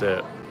 and that's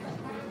it.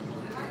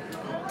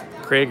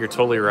 Craig, you're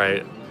totally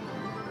right.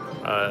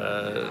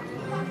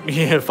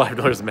 Yeah,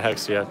 $5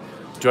 max, yeah.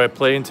 Do I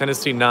play in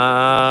Tennessee?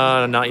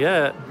 Nah, not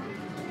yet.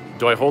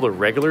 Do I hold a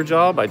regular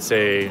job? I'd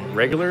say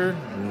regular?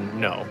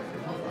 No.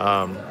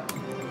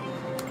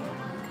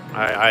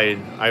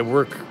 I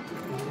work.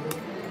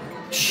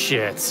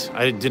 Shit,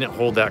 I didn't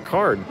hold that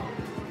card.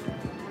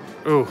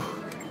 Ooh.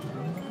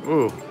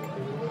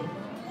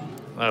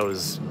 That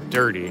was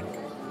dirty.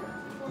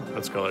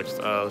 Let's go.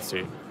 Let's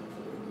see.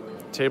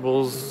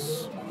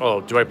 Tables.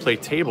 Oh, do I play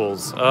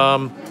tables?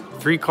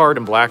 3-card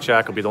and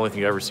blackjack will be the only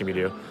thing you ever see me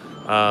do.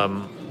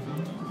 Am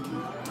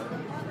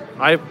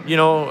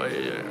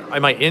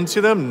I into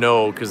them?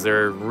 No, because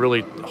they're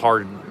really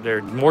hard.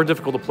 They're more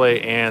difficult to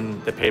play,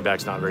 and the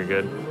payback's not very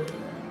good.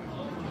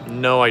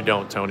 No, I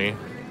don't, Tony.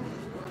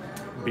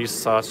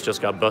 Beast Sauce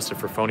just got busted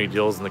for phony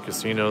deals in the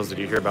casinos. Did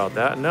you hear about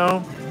that?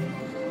 No.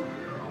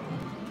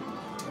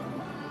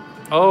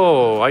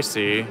 Oh, I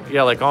see.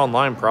 Yeah, like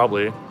online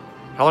probably.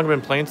 How long have I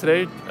been playing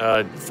today?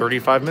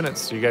 35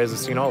 minutes. You guys have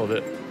seen all of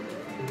it.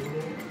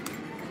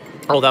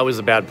 Oh, that was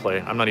a bad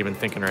play. I'm not even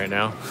thinking right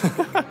now.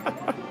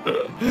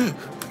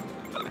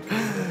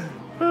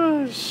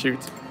 Oh, shoot.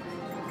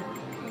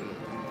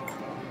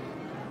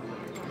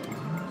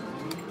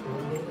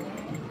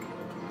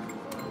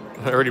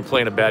 I'm already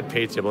playing a bad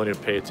pay table. I need to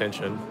pay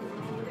attention.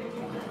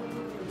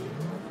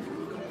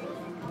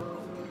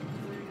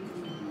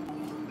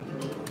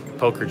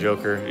 Poker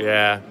Joker,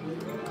 yeah.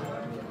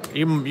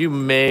 You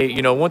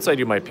may, once I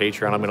do my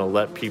Patreon, I'm gonna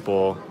let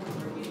people.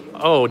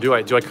 Oh, do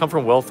I come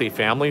from wealthy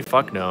family?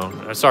 Fuck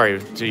no.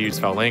 Sorry to use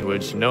foul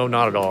language. No,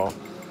 not at all.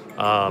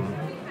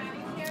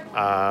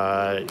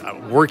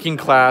 Working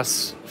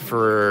class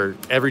for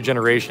every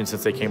generation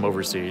since they came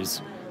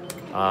overseas.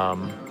 I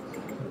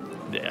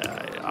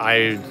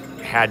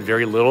had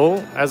very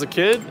little as a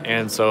kid,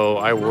 and so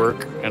I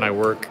work and I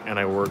work and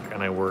I work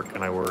and I work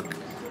and I work,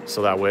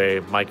 so that way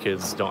my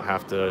kids don't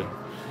have to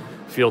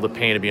feel the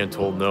pain of being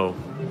told no.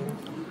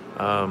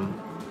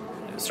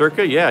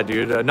 Circa, yeah,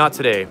 dude. Not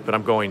today, but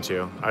I'm going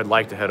to. I'd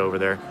like to head over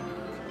there.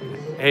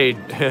 Hey,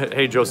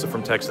 hey, Joseph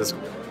from Texas.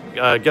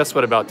 Guess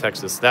what about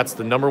Texas? That's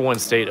the #1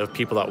 state of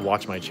people that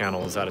watch my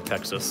channel is out of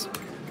Texas.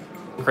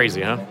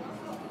 Crazy, huh?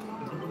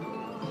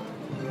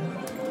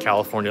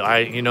 California,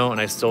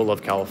 and I still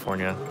love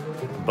California,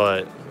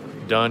 but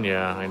done,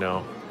 yeah, I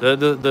know.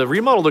 The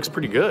remodel looks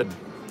pretty good.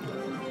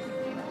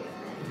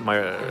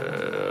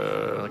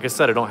 Like I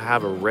said, I don't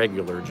have a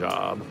regular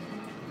job.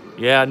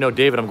 Yeah, no,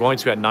 David, I'm going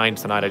to at 9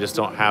 tonight. I just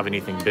don't have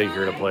anything big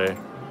here to play.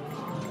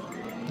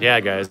 Yeah,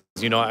 guys,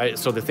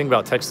 so the thing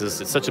about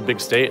Texas, it's such a big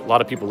state. A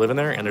lot of people live in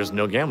there, and there's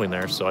no gambling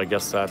there. So I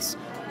guess that's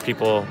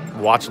people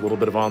watch a little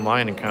bit of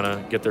online and kind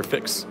of get their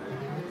fix.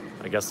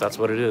 I guess that's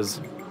what it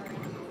is.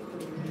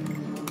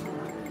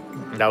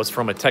 That was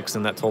from a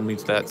Texan that told me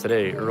that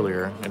today,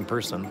 earlier, in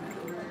person.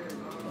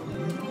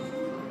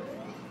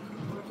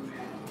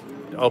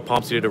 Oh,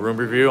 Pomps, you did a room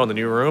review on the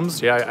new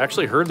rooms? Yeah, I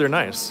actually heard they're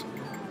nice.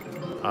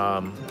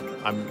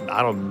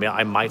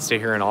 I might stay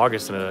here in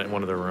August in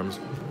one of the rooms.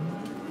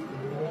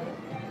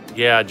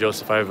 Yeah,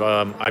 Joseph, I've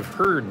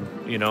heard,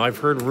 I've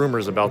heard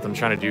rumors about them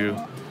trying to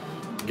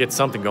get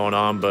something going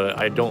on, but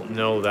I don't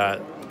know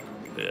that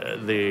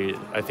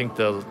I think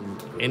the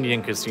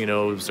Indian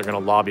casinos are going to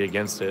lobby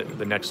against it,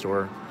 the next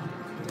door.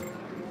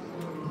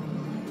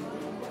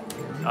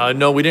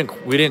 No, we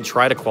didn't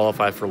try to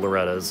qualify for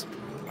Loretta's.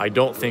 I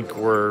don't think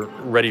we're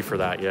ready for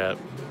that yet.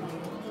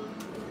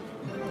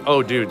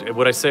 Oh, dude,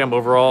 would I say I'm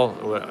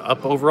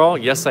up overall?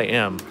 Yes, I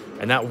am.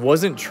 And that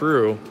wasn't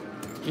true.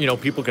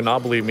 People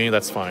cannot believe me.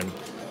 That's fine.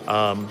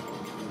 I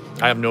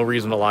have no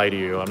reason to lie to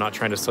you. I'm not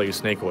trying to sell you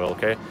snake oil,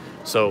 okay?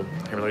 So,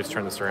 here, let me just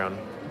turn this around.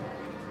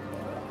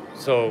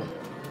 So,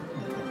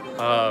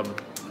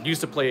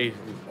 used to play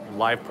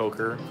live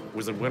poker.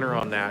 Was a winner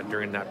on that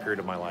during that period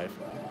of my life.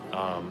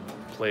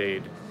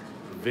 Played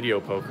video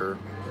poker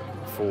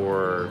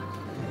for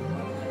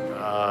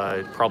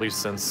probably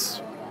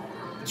since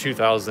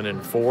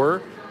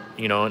 2004,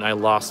 and I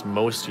lost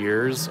most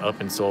years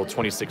up until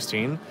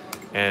 2016,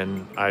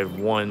 and I've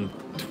won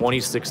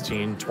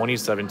 2016,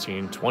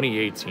 2017,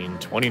 2018,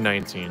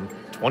 2019,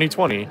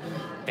 2020,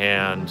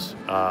 and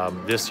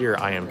this year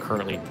I am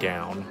currently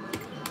down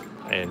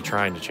and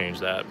trying to change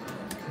that.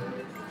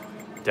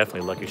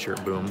 Definitely lucky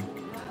shirt, boom.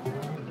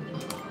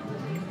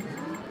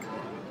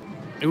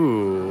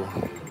 Ooh,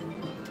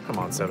 come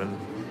on, 7.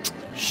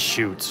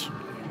 Shoot.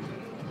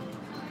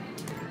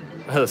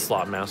 The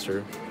slot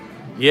master.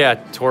 Yeah,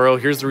 Toro,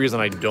 here's the reason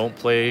I don't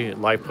play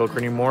live poker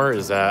anymore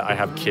is that I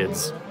have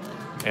kids.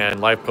 And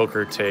live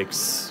poker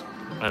takes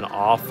an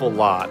awful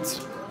lot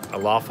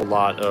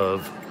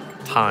of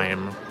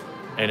time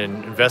and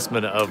an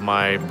investment of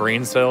my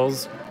brain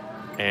cells.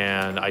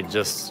 And I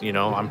just,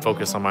 I'm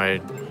focused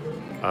on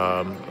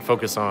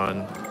focus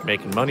on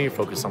making money,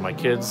 focus on my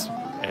kids.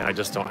 And I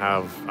don't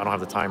have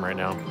the time right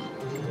now.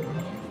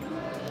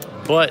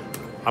 But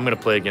I'm going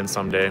to play again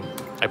someday.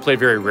 I play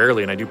very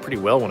rarely, and I do pretty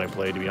well when I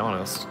play, to be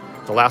honest.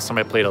 The last time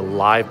I played a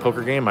live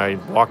poker game, I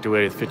walked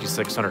away with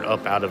 5,600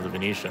 up out of the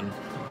Venetian.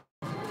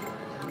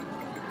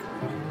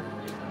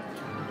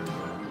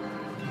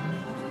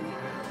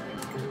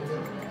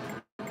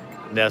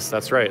 Yes,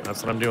 that's right.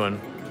 That's what I'm doing.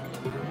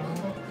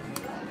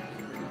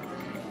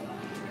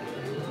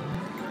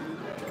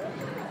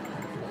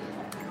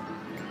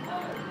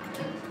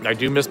 I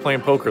do miss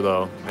playing poker,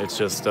 though. It's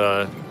just,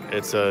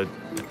 it's a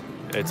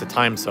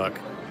time suck.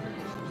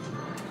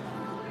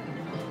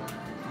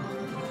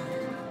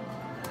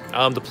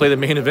 To play the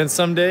main event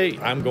someday,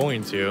 I'm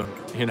going to.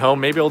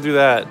 Maybe I'll do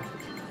that.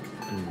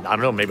 I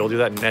don't know. Maybe I'll do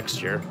that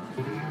next year.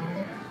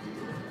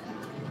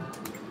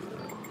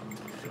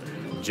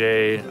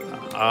 Jay,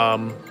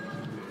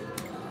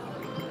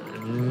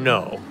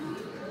 no.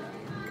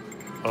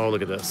 Oh,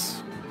 look at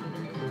this.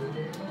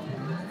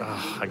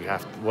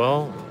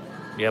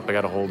 Yep, I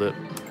gotta hold it.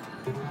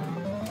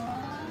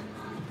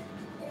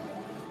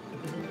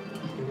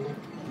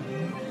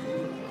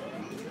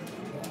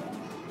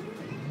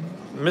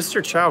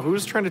 Mr. Chow,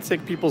 who's trying to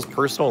take people's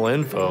personal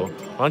info?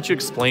 Why don't you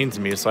explain to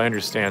me so I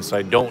understand, so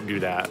I don't do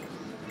that?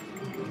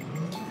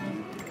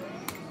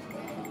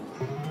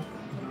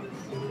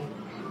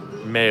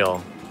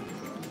 Male.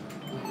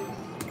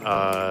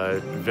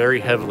 Very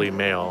heavily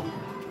male.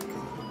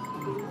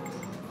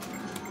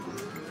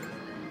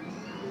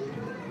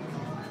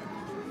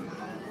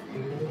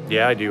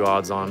 Yeah, I do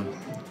odds on.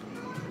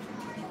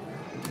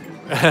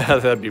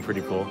 That'd be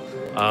pretty cool.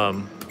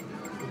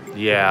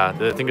 Yeah,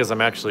 the thing is,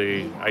 I'm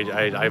actually,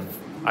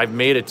 I've I've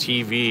made a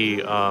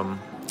TV.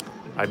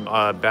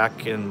 I'm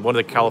back in one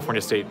of the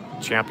California State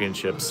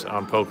Championships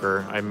on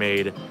poker. I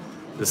made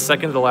the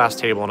second to the last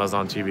table and I was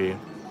on TV.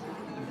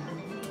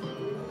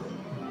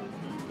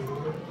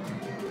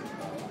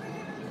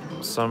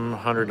 Some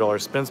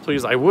 $100 spins,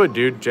 please. I would,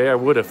 dude. Jay, I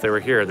would if they were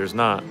here. There's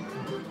not.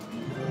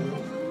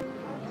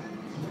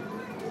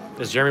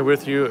 Is Jeremy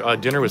with you?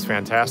 Dinner was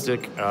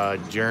fantastic.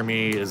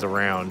 Jeremy is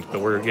around,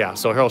 but yeah,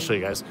 so here I'll show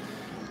you guys.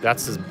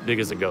 That's as big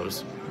as it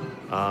goes.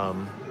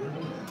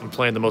 I'm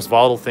playing the most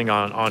volatile thing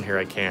on here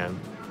I can.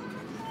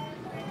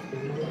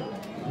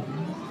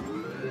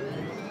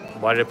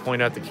 Why did I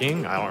point at the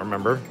king? I don't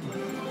remember.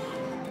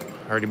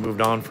 I already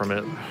moved on from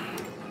it.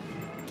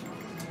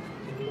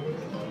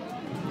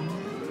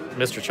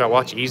 Mr. Chow,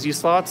 watch easy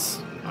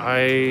slots?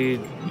 I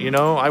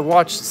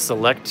watch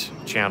select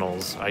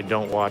channels. I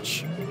don't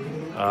watch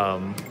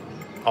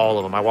all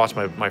of them. I watch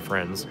my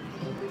friends.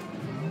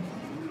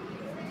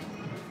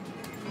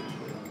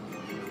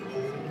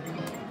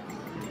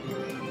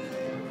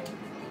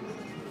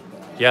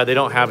 Yeah, they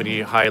don't have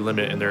any high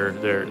limit in their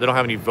they don't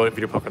have any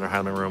video poker in their high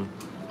limit room.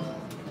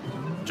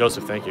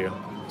 Joseph, thank you.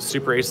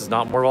 Super ace is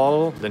not more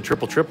volatile than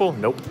triple?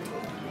 Nope.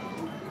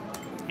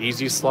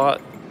 Easy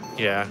slot?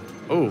 Yeah.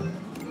 Oh.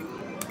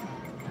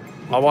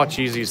 I'll watch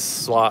easy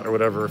slot or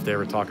whatever if they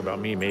ever talk about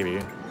me, maybe.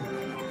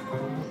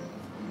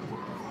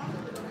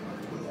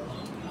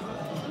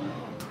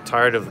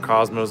 Tired of the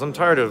Cosmos. I'm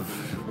tired of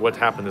what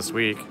happened this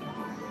week.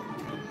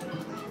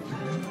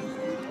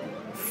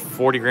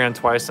 40 grand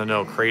twice, I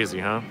know, crazy,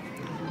 huh?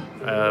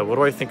 What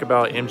do I think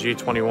about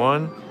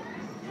MG21?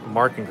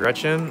 Mark and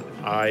Gretchen?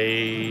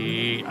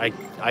 I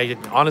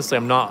honestly,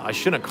 I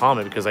shouldn't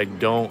comment because I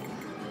don't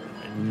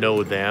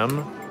know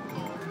them,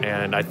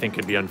 and I think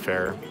it'd be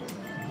unfair.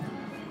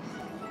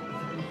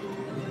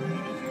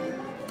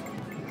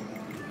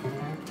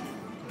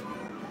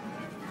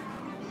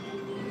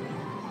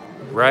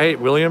 Right,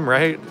 William,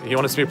 right? You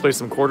want us to play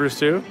some quarters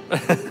too?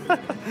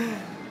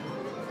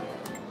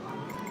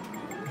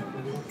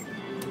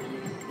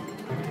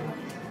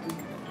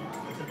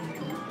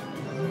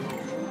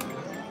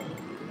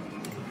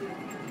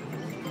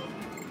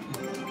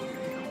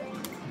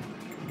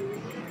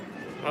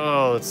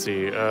 Oh, let's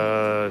see.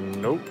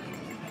 Nope.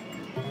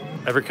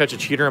 Ever catch a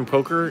cheater in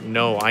poker?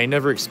 No, I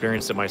never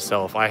experienced it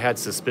myself. I had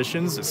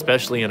suspicions,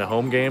 especially in a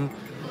home game,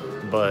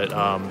 but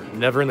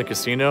never in the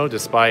casino,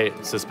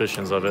 despite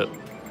suspicions of it.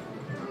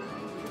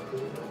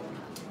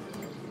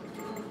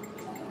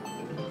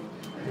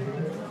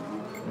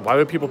 Why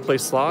would people play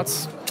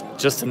slots?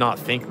 Just to not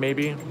think,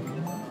 maybe?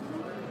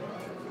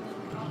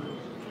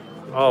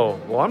 Oh,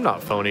 well, I'm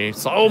not phony.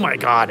 So, oh my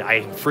God,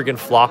 I friggin'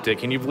 flopped it.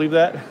 Can you believe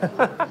that?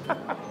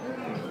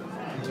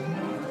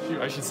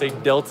 Shoot, I should say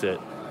dealt it.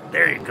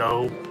 There you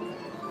go.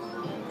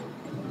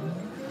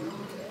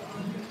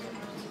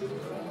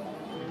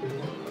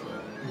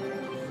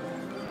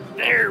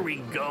 There we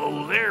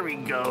go. There we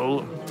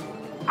go.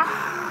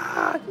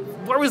 Ah,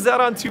 where was that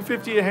on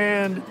 250 a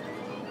hand?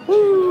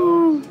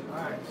 Woo!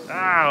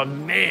 Oh,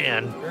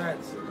 man.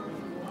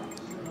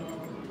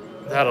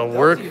 That'll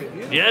work.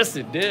 Yes,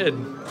 it did.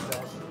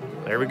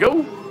 There we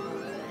go.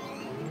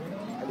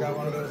 I got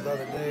one of those the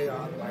other day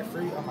on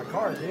my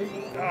car,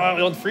 dude.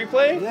 On free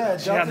play?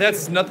 Yeah,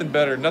 that's nothing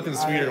better, nothing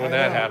sweeter when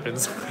that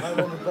happens. I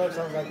was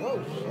like,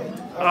 whoa, shit.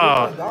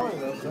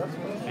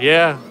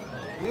 Yeah.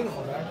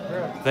 Beautiful, man.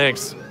 Congrats.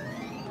 Thanks.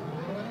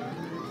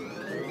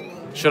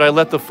 Should I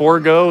let the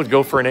 4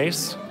 go for an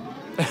ace?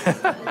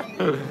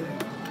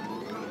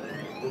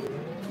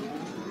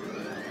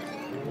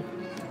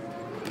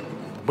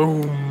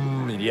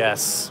 Boom.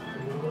 Yes.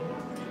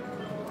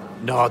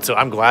 No, so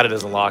I'm glad it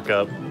doesn't lock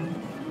up.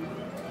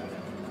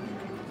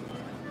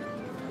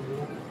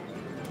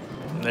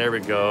 There we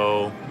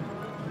go.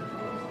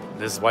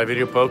 This is why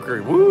video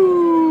poker.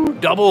 Woo!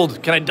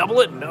 Doubled. Can I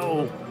double it?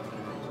 No.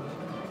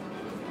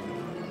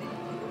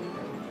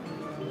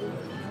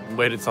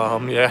 Waited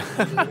some, yeah.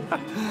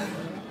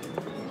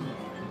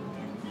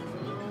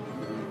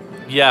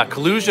 Yeah,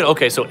 collusion.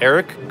 Okay, so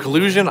Eric,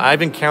 collusion.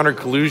 I've encountered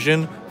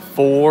collusion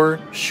for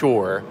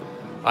sure.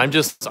 I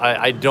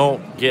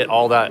don't get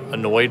all that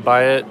annoyed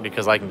by it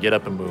because I can get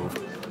up and move.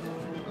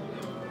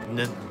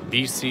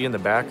 BC in the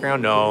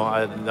background?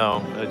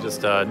 No,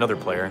 just another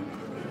player.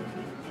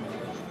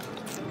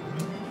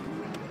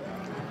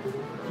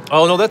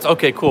 Oh, no, that's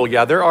okay, cool.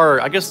 Yeah, there are,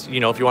 I guess, if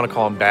you want to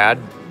call them bad,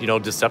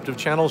 deceptive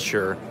channels,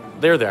 sure.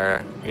 They're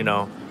there,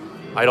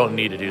 I don't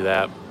need to do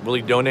that. Will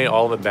he donate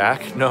all of it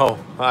back? No,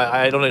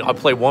 I don't. I'll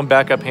play one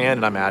backup hand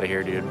and I'm out of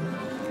here, dude.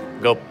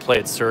 Go play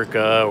at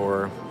Circa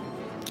or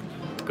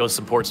go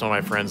support some of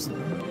my friends.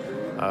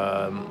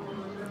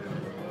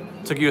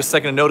 Took you a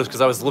second to notice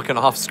because I was looking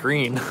off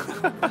screen.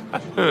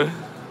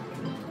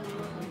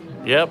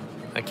 Yep,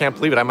 I can't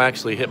believe it. I'm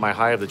actually hit my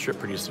high of the trip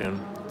pretty soon.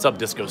 What's up,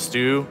 Disco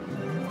Stew?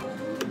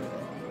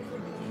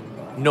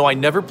 No, I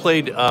never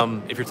played.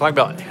 If you're talking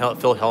about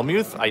Phil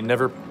Hellmuth, I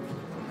never.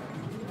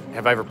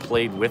 Have I ever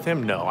played with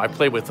him? No, I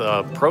played with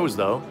pros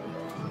though.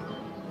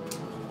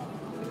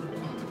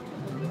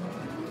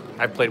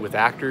 I played with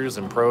actors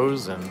and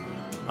pros, and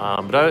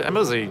But I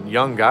was a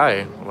young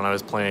guy when I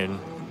was playing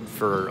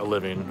for a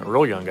living, a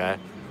real young guy.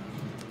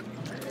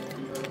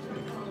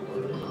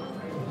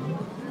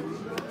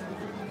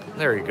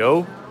 There you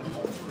go.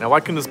 Now, why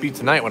couldn't this be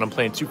tonight when I'm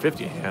playing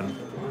 250 hand?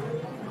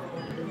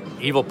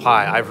 Evil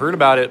Pie. I've heard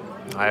about it.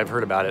 I have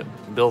heard about it.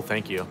 Bill,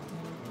 thank you.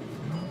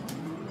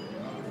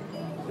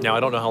 Now, I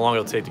don't know how long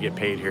it'll take to get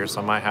paid here,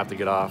 so I might have to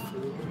get off.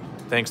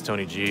 Thanks,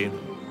 Tony G.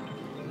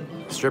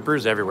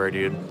 Strippers everywhere,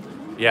 dude.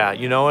 Yeah,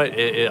 you know what?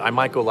 I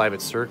might go live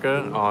at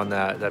Circa on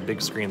that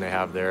big screen they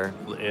have there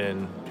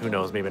in, who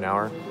knows, maybe an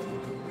hour.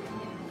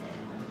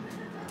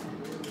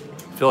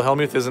 Phil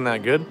Hellmuth isn't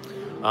that good.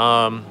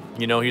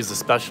 You know, he's a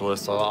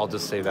specialist. I'll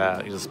just say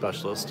that. He's a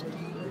specialist.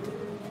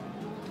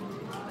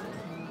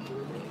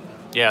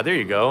 Yeah, there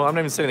you go. I'm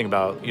not even saying anything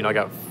about, you know, I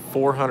got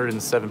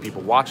 407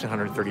 people watching,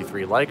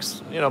 133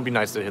 likes. You know, it'd be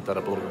nice to hit that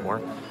up a little bit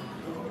more.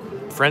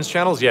 Friends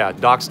channels, yeah.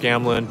 Doc's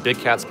Gambling, Big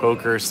Cats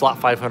Poker, Slot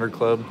 500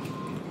 Club.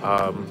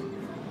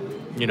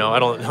 You know, I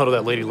don't know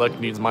that Lady Luck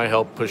needs my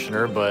help pushing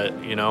her,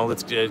 but, you know,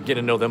 let's get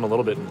to know them a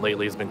little bit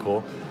lately. It's been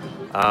cool.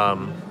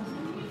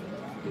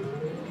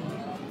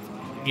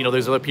 You know,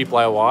 there's other people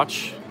I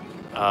watch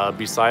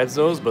besides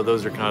those, but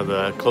those are kind of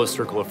the close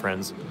circle of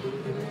friends.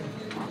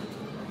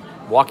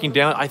 Walking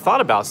down, I thought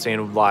about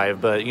staying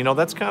live, but, you know,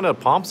 that's kind of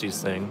Pompsey's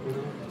thing.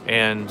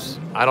 And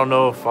I don't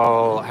know if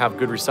I'll have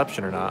good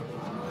reception or not.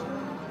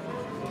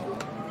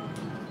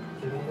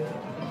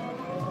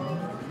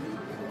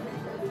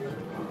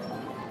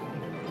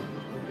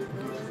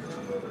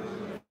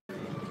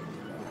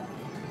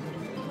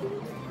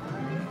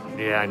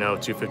 Yeah, I know,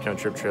 250 on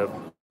Trip.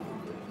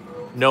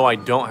 No, I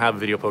don't have a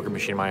video poker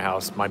machine in my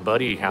house. My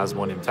buddy has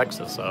one in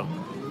Texas, so.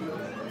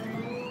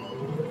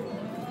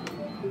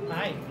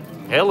 Hi.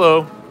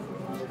 Hello.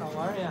 How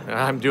are you?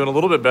 I'm doing a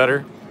little bit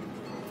better.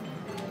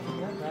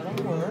 Yeah,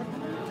 that'll work.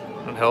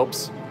 It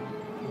helps.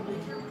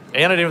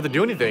 And I didn't have to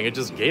do anything. It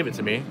just gave it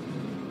to me.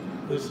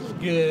 This is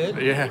good.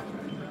 Yeah.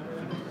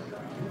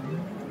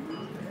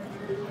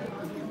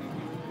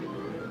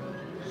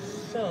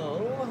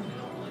 So,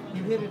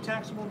 you hit a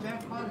taxable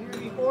jackpot here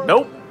before?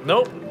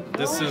 Nope.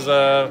 This is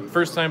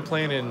first time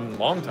playing in a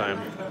long time.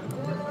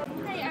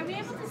 Hey, are we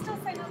able to still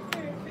sign up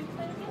for free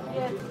play?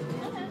 Yes.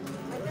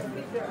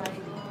 Okay.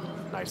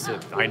 Nice.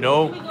 I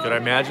know. Could I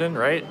imagine,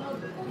 right?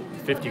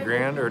 50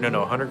 grand or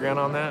no, 100 grand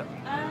on that.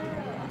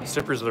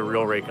 Strippers are the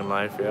real rake in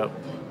life. Yep.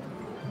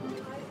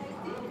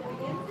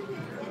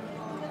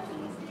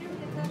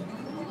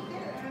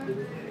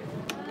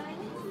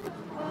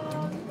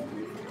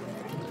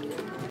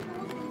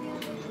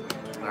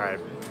 All right.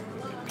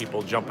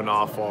 People jumping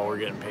off while we're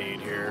getting paid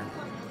here.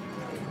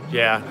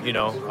 Yeah, you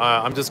know,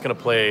 I'm just gonna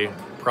play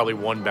probably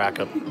one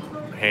backup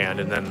hand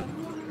and then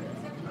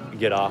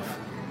get off.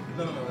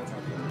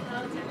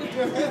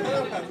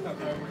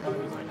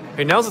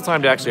 Hey, now's the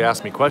time to actually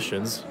ask me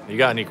questions. If you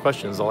got any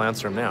questions, I'll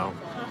answer them now.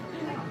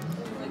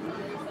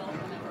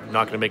 I'm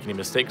not gonna make any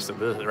mistakes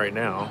right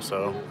now,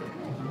 so.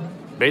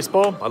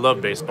 Baseball? I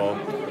love baseball.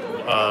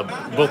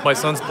 Both my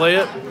sons play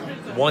it.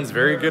 One's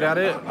very good at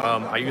it.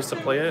 I used to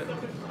play it.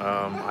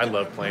 I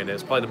love playing it.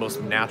 It's probably the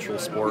most natural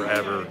sport I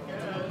ever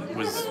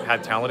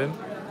had talent in.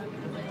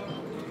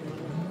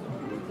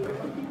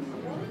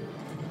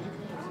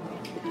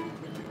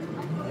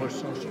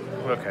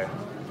 Okay.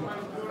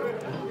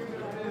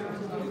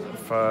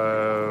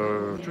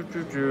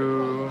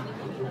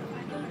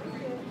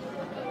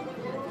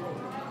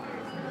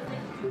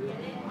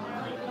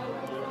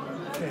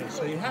 Okay,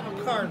 so you have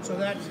a card, so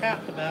that's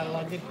half the battle.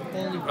 I'll get you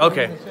fully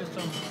Okay. in the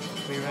system.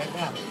 Be right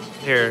back.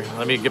 Here,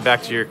 let me get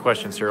back to your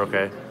questions here,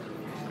 okay?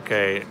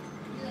 Okay.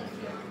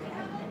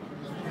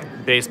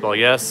 Baseball,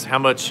 yes. How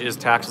much is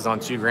taxes on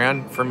 2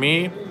 grand? For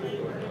me,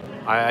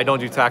 I don't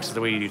do taxes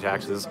the way you do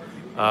taxes.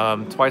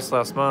 Twice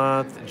last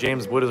month,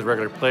 James Wood is a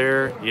regular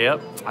player.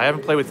 Yep. I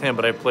haven't played with him,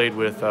 but I played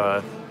with,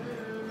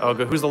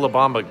 who's the La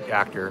Bamba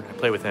actor? I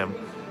played with him.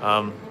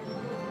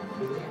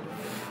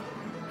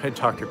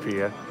 Dr.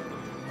 Pia.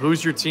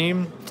 Who's your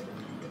team?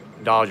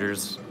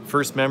 Dodgers.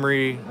 First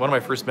memory, one of my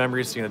first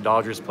memories seeing the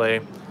Dodgers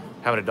play,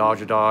 having a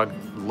Dodger dog.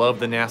 Love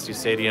the nasty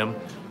stadium.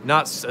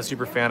 Not a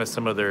super fan of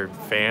some of their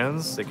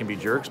fans. They can be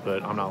jerks,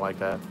 but I'm not like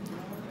that.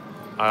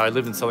 I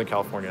lived in Southern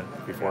California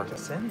before.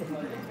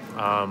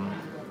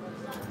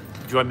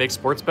 Do I make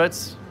sports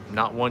bets?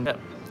 Not one yet.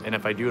 And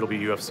if I do, it'll be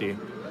UFC.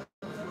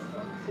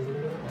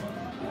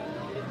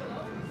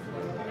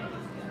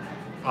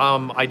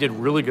 I did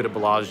really good at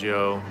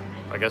Bellagio.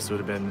 I guess it would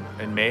have been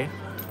in May.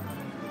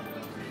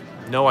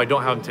 No, I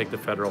don't have them take the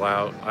federal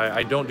out.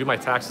 I don't do my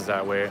taxes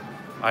that way.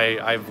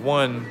 I've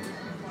won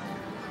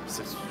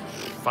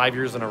 5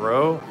 years in a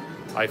row.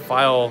 I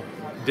file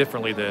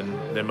differently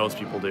than most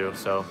people do.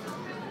 So,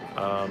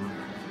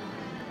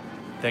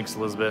 thanks,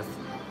 Elizabeth.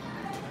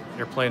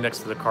 You're playing next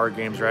to the card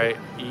games, right?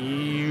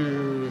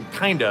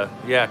 Kinda.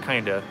 Yeah,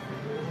 kinda.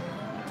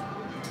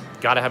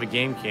 Gotta have a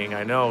Game King.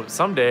 I know.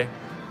 Someday.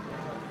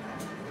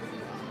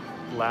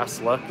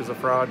 Last Luck is a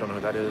fraud. Don't know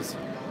who that is.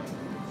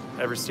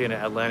 Ever see an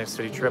Atlantic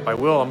City trip? I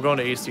will. I'm going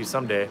to AC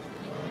someday.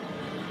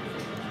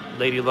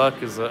 Lady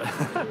Luck is a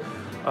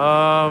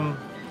I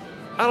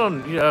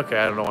don't. Yeah, okay,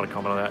 I don't want to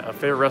comment on that. A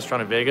favorite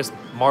restaurant in Vegas,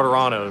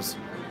 Martirano's.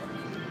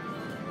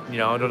 You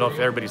know, I don't know if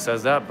everybody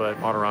says that, but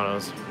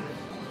Martirano's.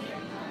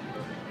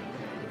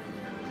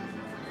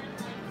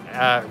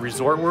 At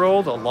Resort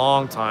World, a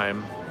long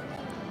time,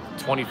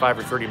 25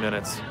 or 30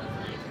 minutes.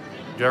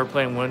 Do I ever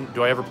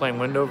play in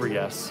Wendover?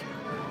 Yes.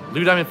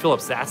 Lou Diamond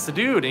Phillips, that's the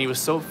dude, and he was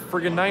so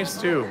friggin' nice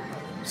too.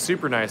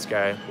 Super nice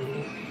guy.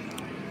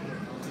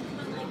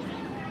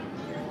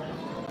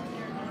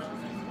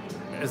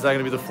 Is that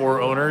gonna be the 4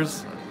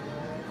 owners?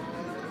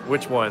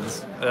 Which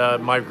ones?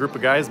 My group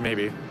of guys,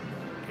 maybe.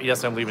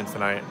 Yes, I'm leaving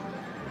tonight.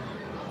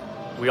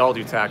 We all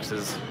do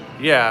taxes.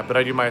 Yeah, but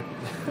I do my,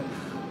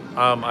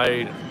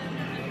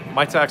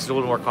 my taxes are a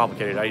little more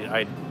complicated.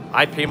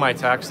 I pay my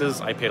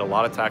taxes. I paid a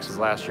lot of taxes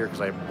last year because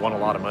I won a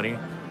lot of money.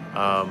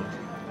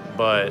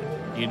 But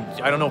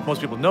I don't know if most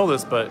people know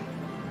this, but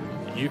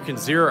you can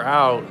zero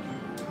out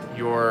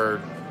your,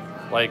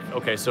 like,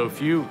 okay, so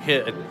if you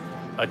hit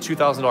a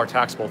 $2,000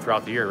 taxable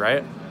throughout the year,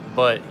 right?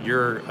 But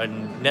you're a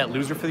net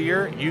loser for the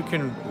year, you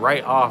can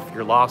write off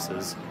your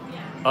losses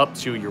up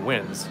to your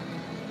wins.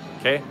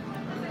 Okay?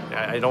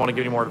 I don't want to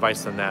give any more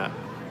advice than that.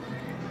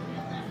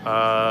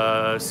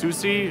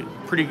 Susie,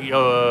 pretty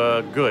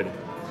good.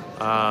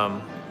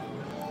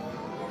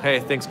 Hey,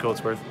 thanks,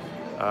 Coatsworth.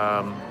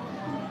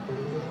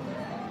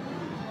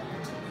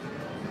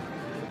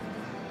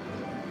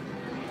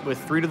 With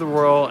 3 to the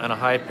royal and a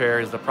high pair,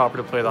 is the proper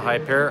to play the high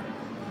pair?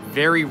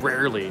 Very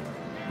rarely.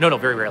 No,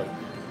 very rarely.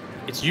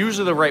 It's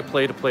usually the right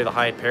play to play the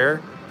high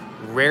pair.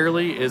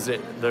 Rarely is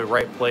it the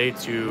right play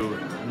to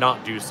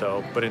not do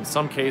so. But in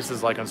some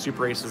cases, like on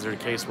super aces, there's a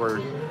case where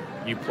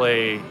you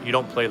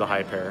don't play the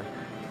high pair.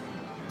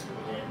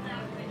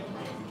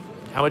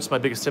 How much is my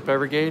biggest tip I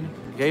ever gave?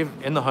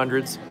 In the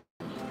hundreds.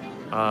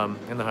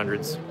 In the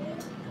hundreds.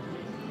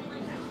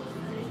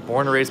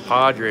 Born and raised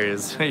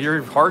Padres. You're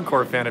a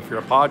hardcore fan if you're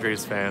a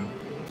Padres fan.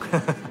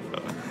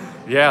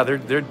 Yeah,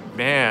 they're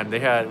man. They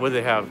had, what do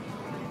they have?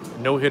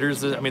 No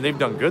hitters. I mean, they've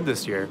done good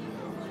this year.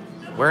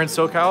 Where in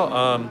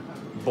SoCal?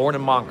 Born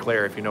in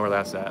Montclair, if you know where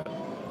that's at.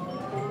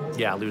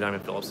 Yeah, Lou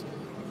Diamond Phillips.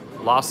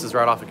 Losses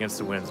right off against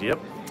the wins. Yep.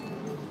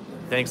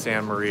 Thanks,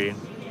 Anne Marie.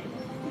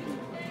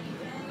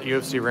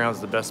 UFC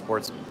rounds the best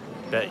sports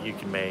bet you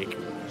can make.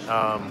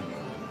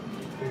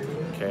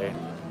 Okay.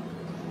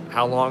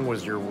 How long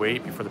was your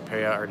wait before the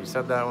payout? I already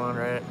said that one,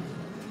 right?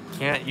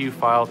 Can't you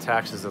file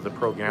taxes as a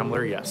pro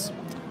gambler? Yes.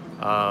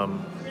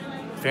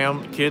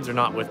 Kids are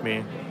not with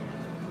me.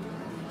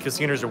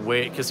 Casinos are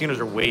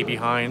way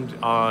behind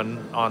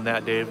on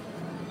that, Dave.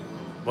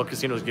 What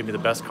casinos give me the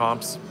best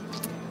comps?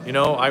 You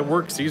know, I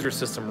work Caesar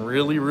system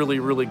really, really,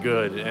 really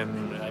good,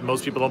 and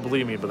most people don't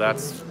believe me, but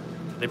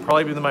they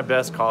probably be my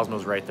best.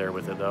 Cosmo's right there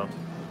with it, though.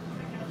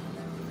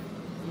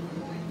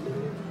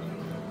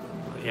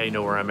 Yeah, you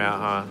know where I'm at,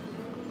 huh?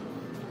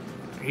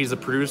 He's the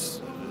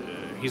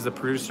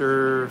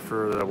producer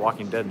for The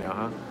Walking Dead now,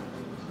 huh?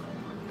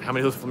 How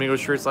many of those flamingo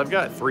shirts? I've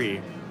got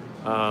 3.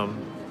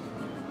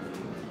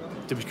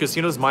 Do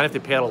casinos mind if they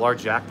pay out a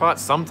large jackpot?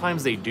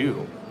 Sometimes they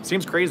do.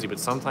 Seems crazy, but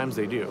sometimes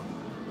they do.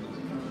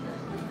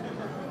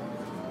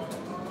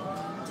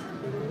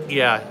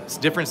 Yeah,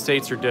 different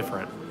states are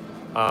different.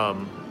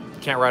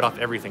 Can't write off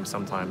everything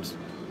sometimes.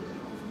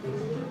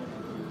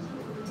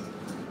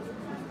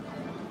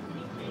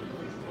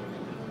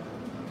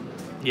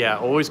 Yeah,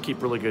 always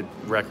keep really good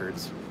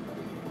records.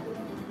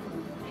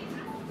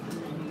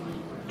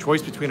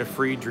 Choice between a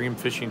free dream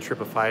fishing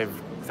trip of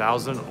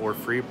 5,000 or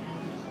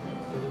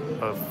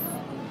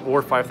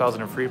or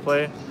 5,000 in free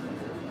play.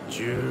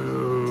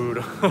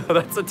 Dude,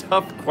 that's a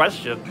tough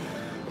question.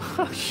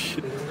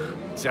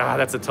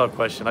 That's a tough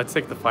question. I'd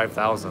take the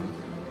 5,000.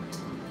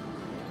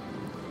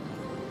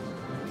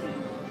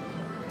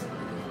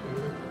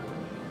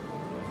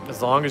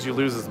 As long as you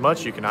lose as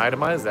much, you can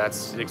itemize.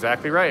 That's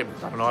exactly right.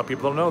 I don't know how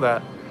people don't know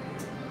that.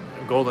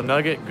 Golden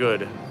Nugget,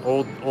 good.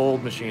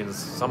 Old machines,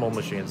 some old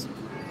machines.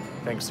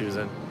 Thanks,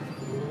 Susan.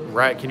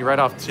 Right? Can you write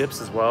off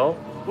tips as well?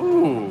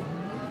 Ooh,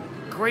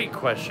 great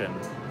question.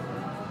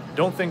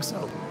 Don't think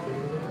so.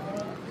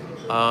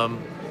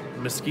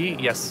 Mesquite,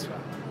 yes.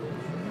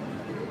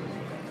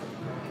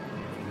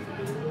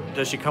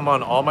 Does she come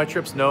on all my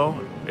trips? No.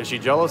 Is she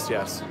jealous?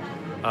 Yes.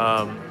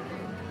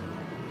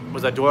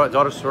 Was that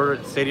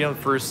Dodger Stadium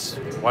first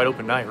wide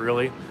open night?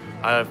 Really?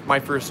 My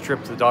first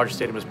trip to the Dodger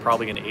Stadium was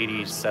probably in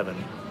 '87.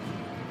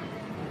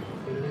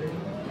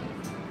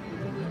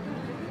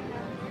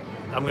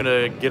 I'm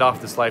gonna get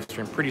off this live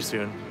stream pretty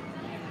soon.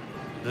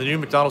 The new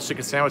McDonald's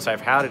chicken sandwich,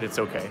 I've had it. It's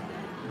okay.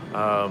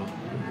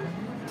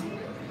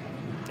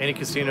 Any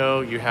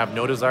casino you have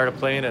no desire to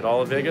play in at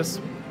all of Vegas?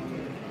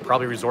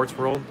 Probably Resorts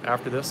World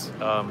after this.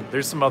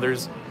 There's some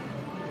others.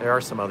 There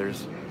are some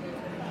others.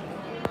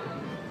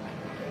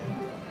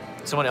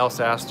 Someone else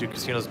asked, do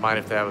casinos mind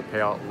if they have a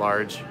payout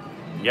large?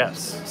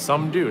 Yes,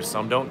 some do.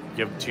 Some don't.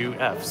 Give 2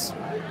 Fs.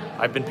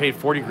 I've been paid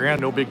 40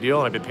 grand, no big deal,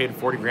 and I've been paid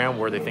 40 grand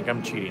where they think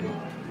I'm cheating.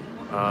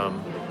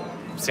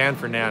 San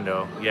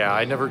Fernando. Yeah,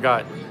 I never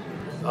got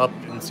up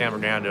in San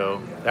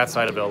Fernando, that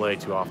side of LA,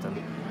 too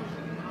often.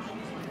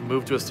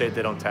 Move to a state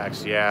they don't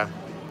tax. Yeah.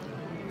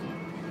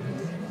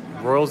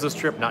 Royals this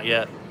trip? Not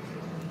yet.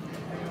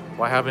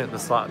 Why haven't the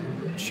slot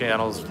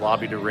channels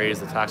lobbied to raise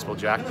the taxable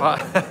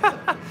jackpot?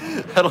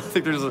 I don't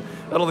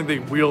think they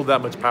wield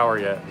that much power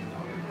yet.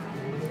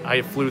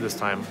 I flew this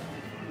time.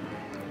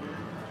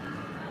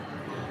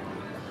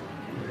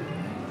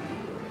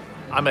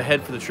 I'm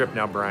ahead for the trip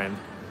now, Brian.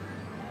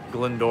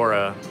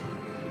 Glendora.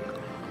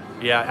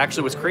 Yeah,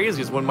 actually what's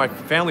crazy is when my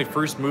family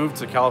first moved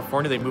to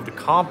California, they moved to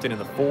Compton in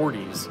the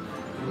 40s.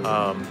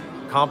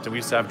 Compton, we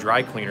used to have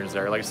dry cleaners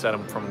there. Like I said,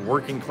 I'm from a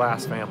working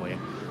class family.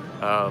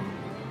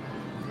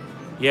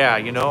 Yeah,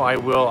 you know,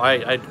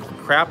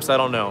 craps, I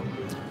don't know.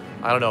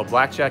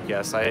 Blackjack,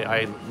 yes.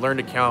 I learned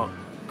to count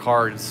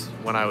cards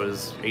when I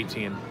was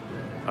 18.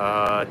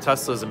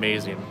 Tesla's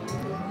amazing.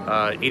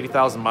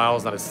 80,000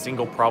 miles, not a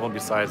single problem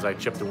besides I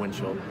chipped the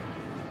windshield.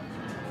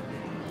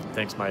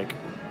 Thanks, Mike.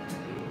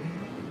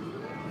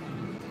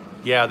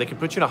 Yeah, they can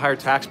put you in a higher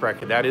tax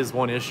bracket. That is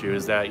one issue,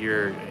 is that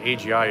your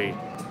AGI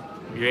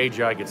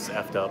gets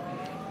effed up.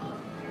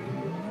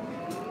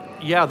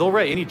 Yeah, they'll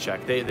write any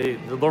check.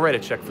 They'll write a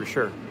check for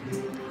sure.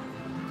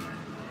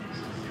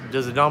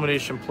 Does the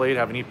denomination plate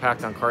have an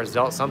impact on cards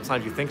dealt?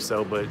 Sometimes you think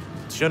so, but it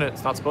shouldn't.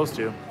 It's not supposed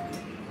to.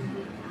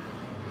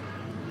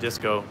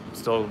 Disco,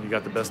 still, you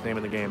got the best name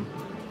in the game.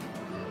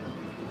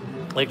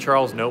 Lake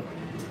Charles, nope.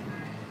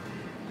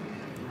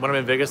 When I'm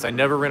in Vegas, I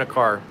never rent a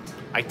car.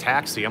 I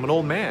taxi. I'm an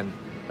old man.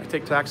 I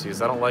take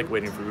taxis. I don't like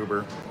waiting for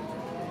Uber.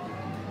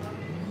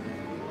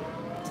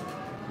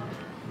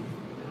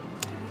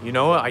 You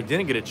know what? I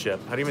didn't get a chip.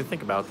 I didn't even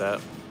think about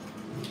that.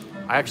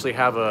 I actually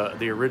have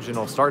the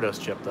original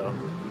Stardust chip, though.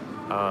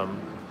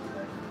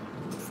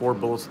 4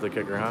 bullets to the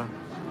kicker, huh?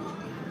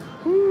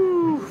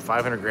 Woo!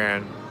 500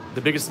 grand.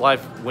 The biggest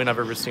live win I've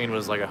ever seen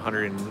was like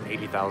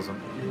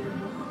 180,000.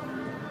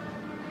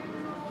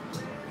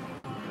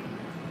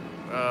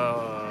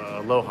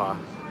 Aloha.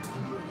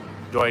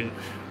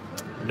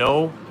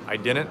 No, I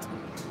didn't.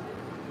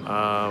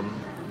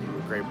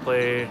 Great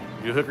play.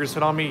 Do hookers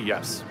hit on me?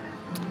 Yes.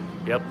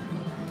 Yep.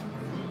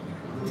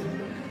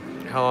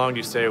 How long do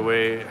you stay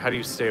away? How do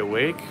you stay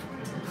awake?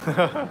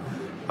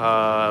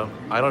 I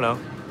don't know.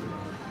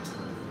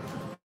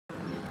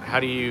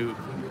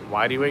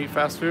 Why do you eat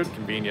fast food?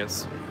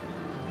 Convenience.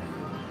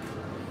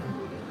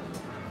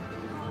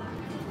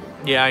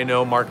 Yeah, I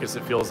know, Marcus,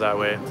 it feels that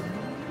way.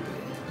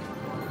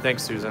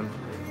 Thanks, Susan.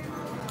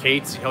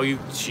 Kate,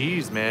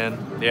 jeez, man.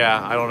 Yeah,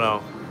 I don't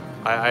know.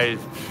 I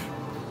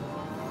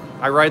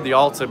ride the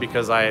Alta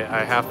because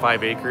I have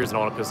 5 acres and I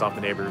want to piss off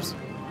the neighbors.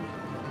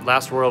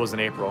 Last Royal was in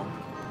April.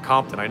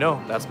 Compton, I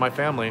know, that's my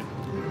family.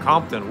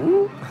 Compton,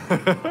 woo!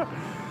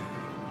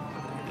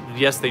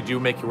 Yes, they do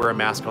make you wear a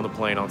mask on the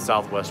plane on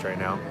Southwest right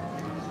now.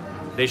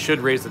 They should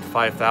raise it to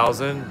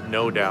 5,000,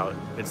 no doubt.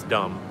 It's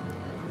dumb.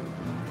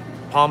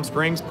 Palm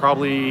Springs,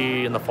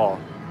 probably in the fall.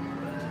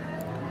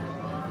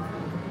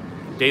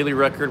 Daily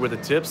record with the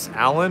tips.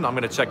 Alan, I'm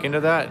going to check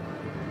into that.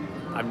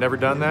 I've never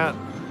done that.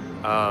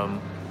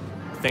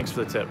 Thanks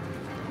for the tip.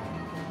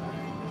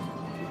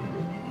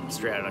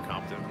 Straight out of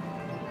Compton.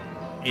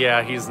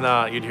 Yeah, he's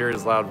not. You'd hear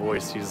his loud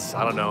voice.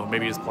 I don't know,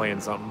 maybe he's playing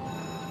something.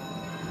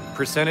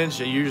 Percentage,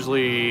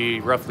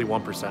 usually roughly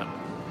 1%.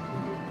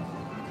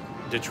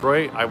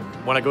 Detroit,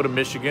 when I go to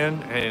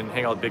Michigan and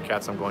hang out with Big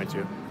Cats, I'm going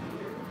to.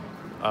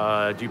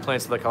 Do you plan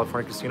to the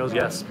California casinos?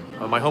 Yes.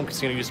 My home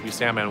casino used to be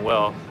San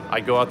Manuel. I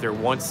go out there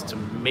once to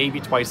maybe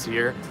twice a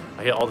year.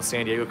 I hit all the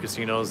San Diego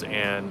casinos,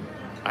 and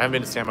I haven't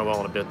been to San Manuel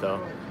in a bit,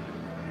 though.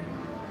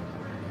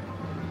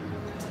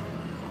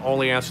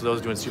 Only answer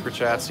those doing super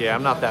chats. Yeah,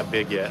 I'm not that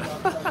big yet.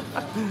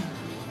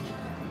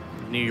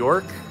 New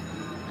York?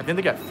 I think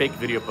they got fake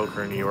video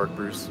poker in New York,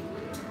 Bruce.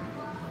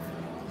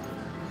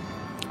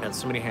 And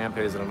so many hand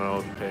pays, I don't know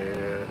if you pay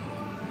it.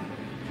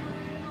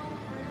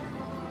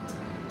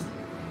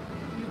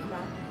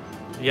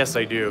 Yes,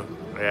 I do.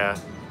 Yeah.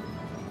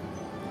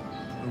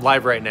 I'm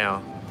live right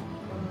now.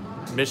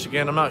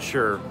 Michigan, I'm not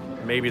sure.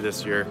 Maybe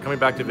this year. Coming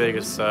back to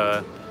Vegas,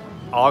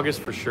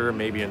 August for sure,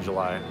 maybe in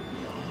July.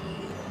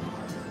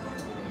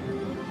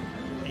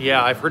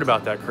 Yeah, I've heard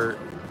about that, Kurt.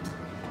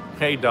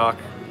 Hey, Doc.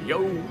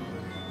 Yo.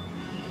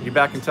 You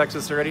back in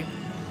Texas already?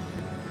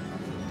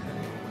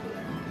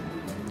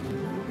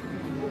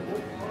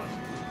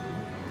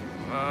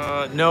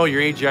 No,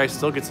 your AGI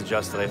still gets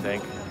adjusted, I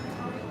think.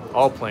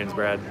 All planes,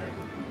 Brad.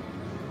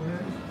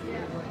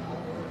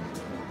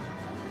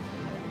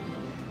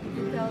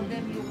 You tell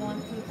them you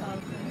want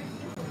 2,000.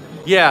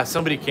 Yeah,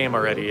 somebody came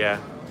already, yeah.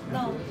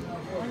 No,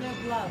 on your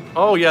blog.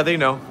 Oh, yeah, they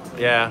know.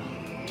 Yeah,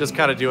 just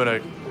kind of doing a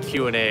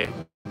Q&A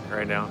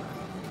right now.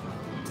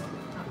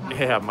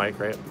 Yeah, Mike,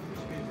 right?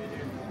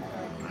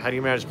 How do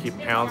you manage to keep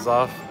pounds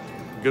off?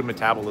 Good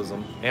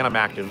metabolism, and I'm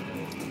active.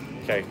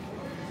 Okay,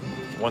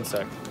 1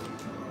 sec.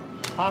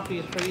 Coffee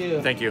is for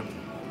you. Thank you.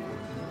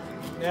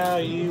 Now,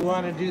 you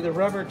want to do the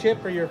rubber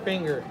tip or your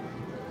finger?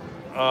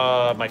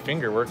 My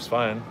finger works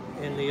fine.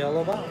 In the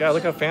yellow box. God,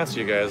 look how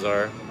fancy you guys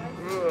are.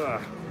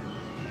 Ugh.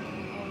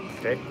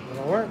 Okay.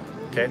 It'll work.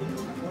 Okay.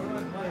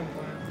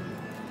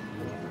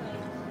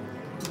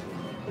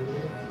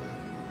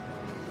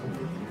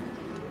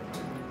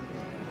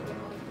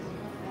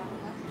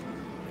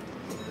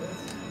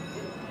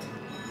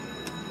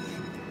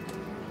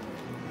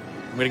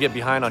 gonna get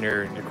behind on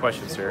your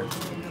questions here.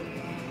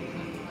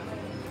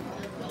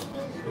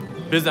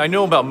 I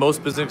know about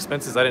most business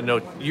expenses. I didn't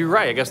know. You're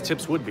right. I guess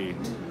tips would be.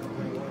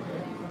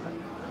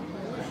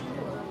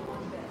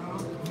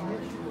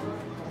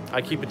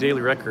 I keep a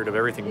daily record of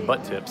everything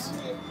but tips.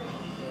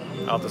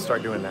 I'll have to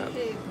start doing that. 1,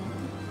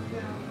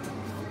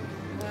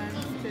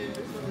 2,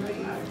 3,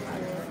 4,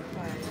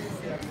 5,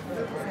 6,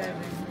 7,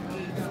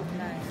 8,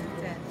 9,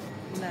 10,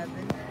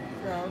 11,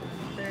 12,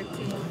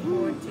 13,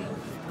 14,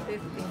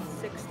 15,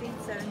 16,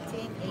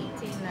 17,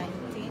 18,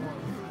 19,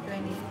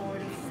 20,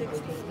 40,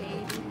 60,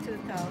 80,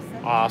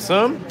 2,000.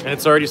 Awesome. And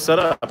it's already set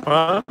up,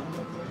 huh?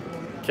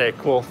 Okay,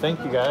 cool. Thank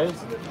you, guys.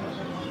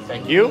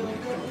 Thank you.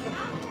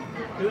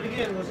 Do it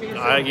again. We'll see you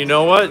soon. You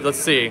know what? Let's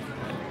see.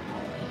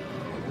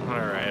 All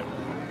right.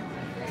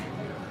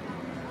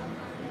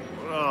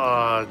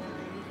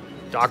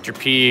 Dr.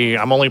 P,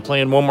 I'm only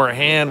playing one more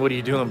hand. What are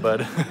you doing,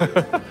 bud?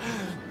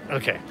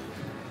 Okay.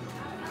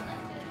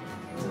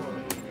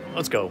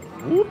 Let's go.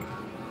 Whoop.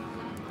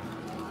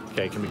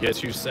 Okay, can we get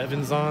 2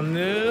 sevens on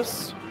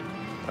this?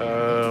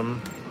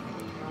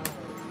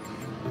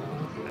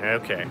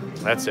 Okay,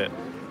 that's it.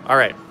 All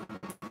right.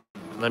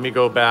 Let me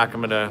go back.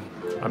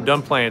 I'm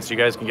done playing, so you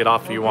guys can get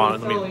off if you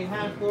want. So he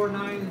had 4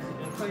 9s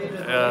and played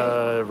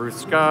it. Ruth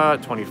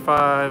Scott,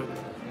 25.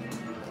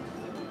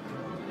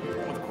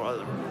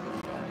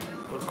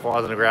 With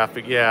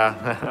quasinographic,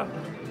 yeah.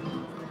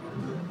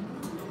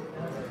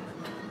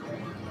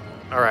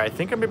 All right, I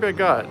think maybe I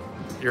got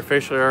your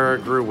facial error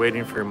grew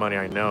waiting for your money.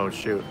 I know,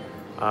 shoot.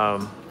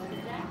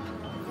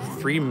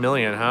 3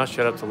 million, huh?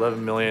 Shut up to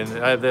 11 million.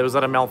 Was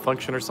that a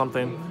malfunction or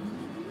something?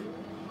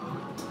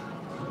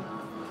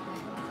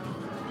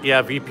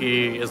 Yeah,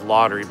 VP is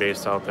lottery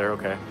based out there.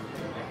 Okay.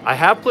 I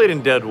have played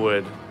in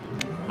Deadwood.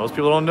 Most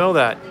people don't know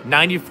that.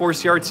 94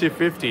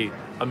 CR250,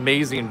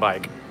 amazing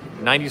bike.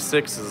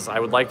 96s, I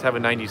would like to have a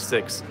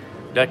 96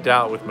 decked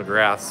out with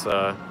McGrath's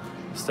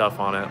stuff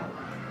on it.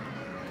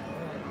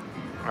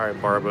 All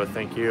right, Barbara,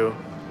 thank you.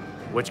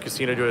 Which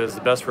casino is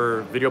the best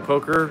for video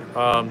poker?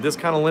 This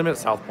kind of limit,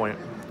 South Point.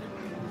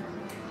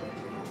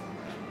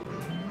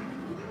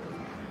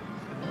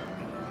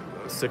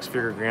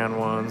 Six-figure grand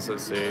ones,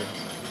 let's see.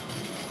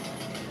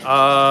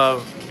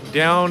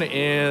 Down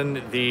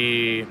in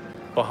the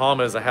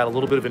Bahamas, I had a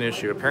little bit of an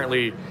issue.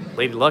 Apparently,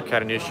 Lady Luck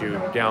had an issue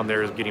down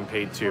there getting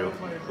paid too.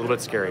 A little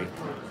bit scary.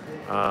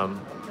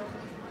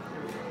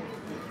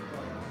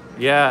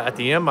 Yeah, at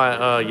the M,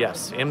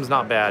 yes, M's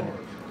not bad.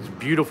 It's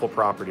beautiful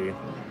property.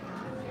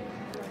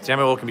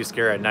 Samuel can be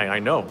scary at night. I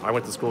know. I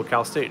went to school at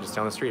Cal State, just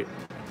down the street.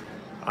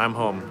 I'm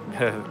home.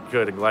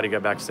 Good. I'm glad you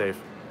got back safe.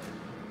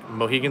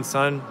 Mohegan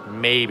Sun,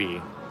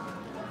 maybe.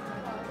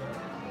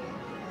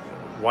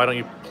 Why don't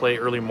you play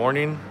early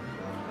morning?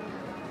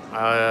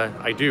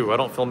 I do. I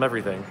don't film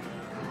everything.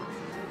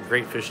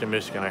 Great fish in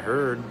Michigan, I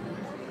heard.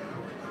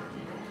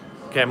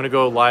 Okay, I'm gonna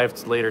go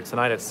live later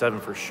tonight at 7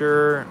 for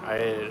sure.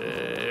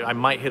 I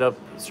might hit up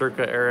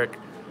Circa Eric.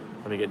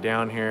 Let me get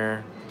down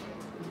here.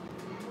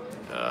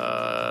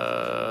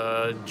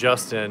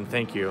 Justin,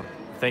 thank you.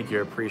 Thank you,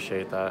 I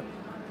appreciate that.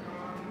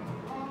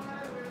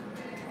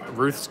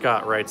 Ruth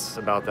Scott writes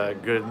about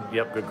that. Good,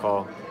 yep, good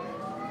call.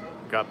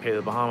 Got paid to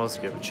the Bahamas,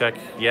 give a check.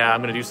 Yeah,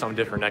 I'm gonna do something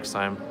different next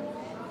time.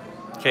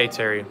 Okay,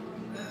 Terry.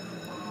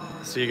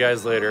 See you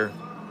guys later.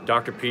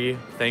 Dr. P,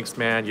 thanks,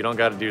 man. You don't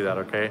gotta do that,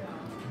 okay?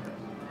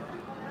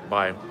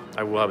 Bye.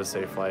 I will have a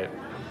safe flight.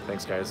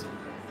 Thanks, guys.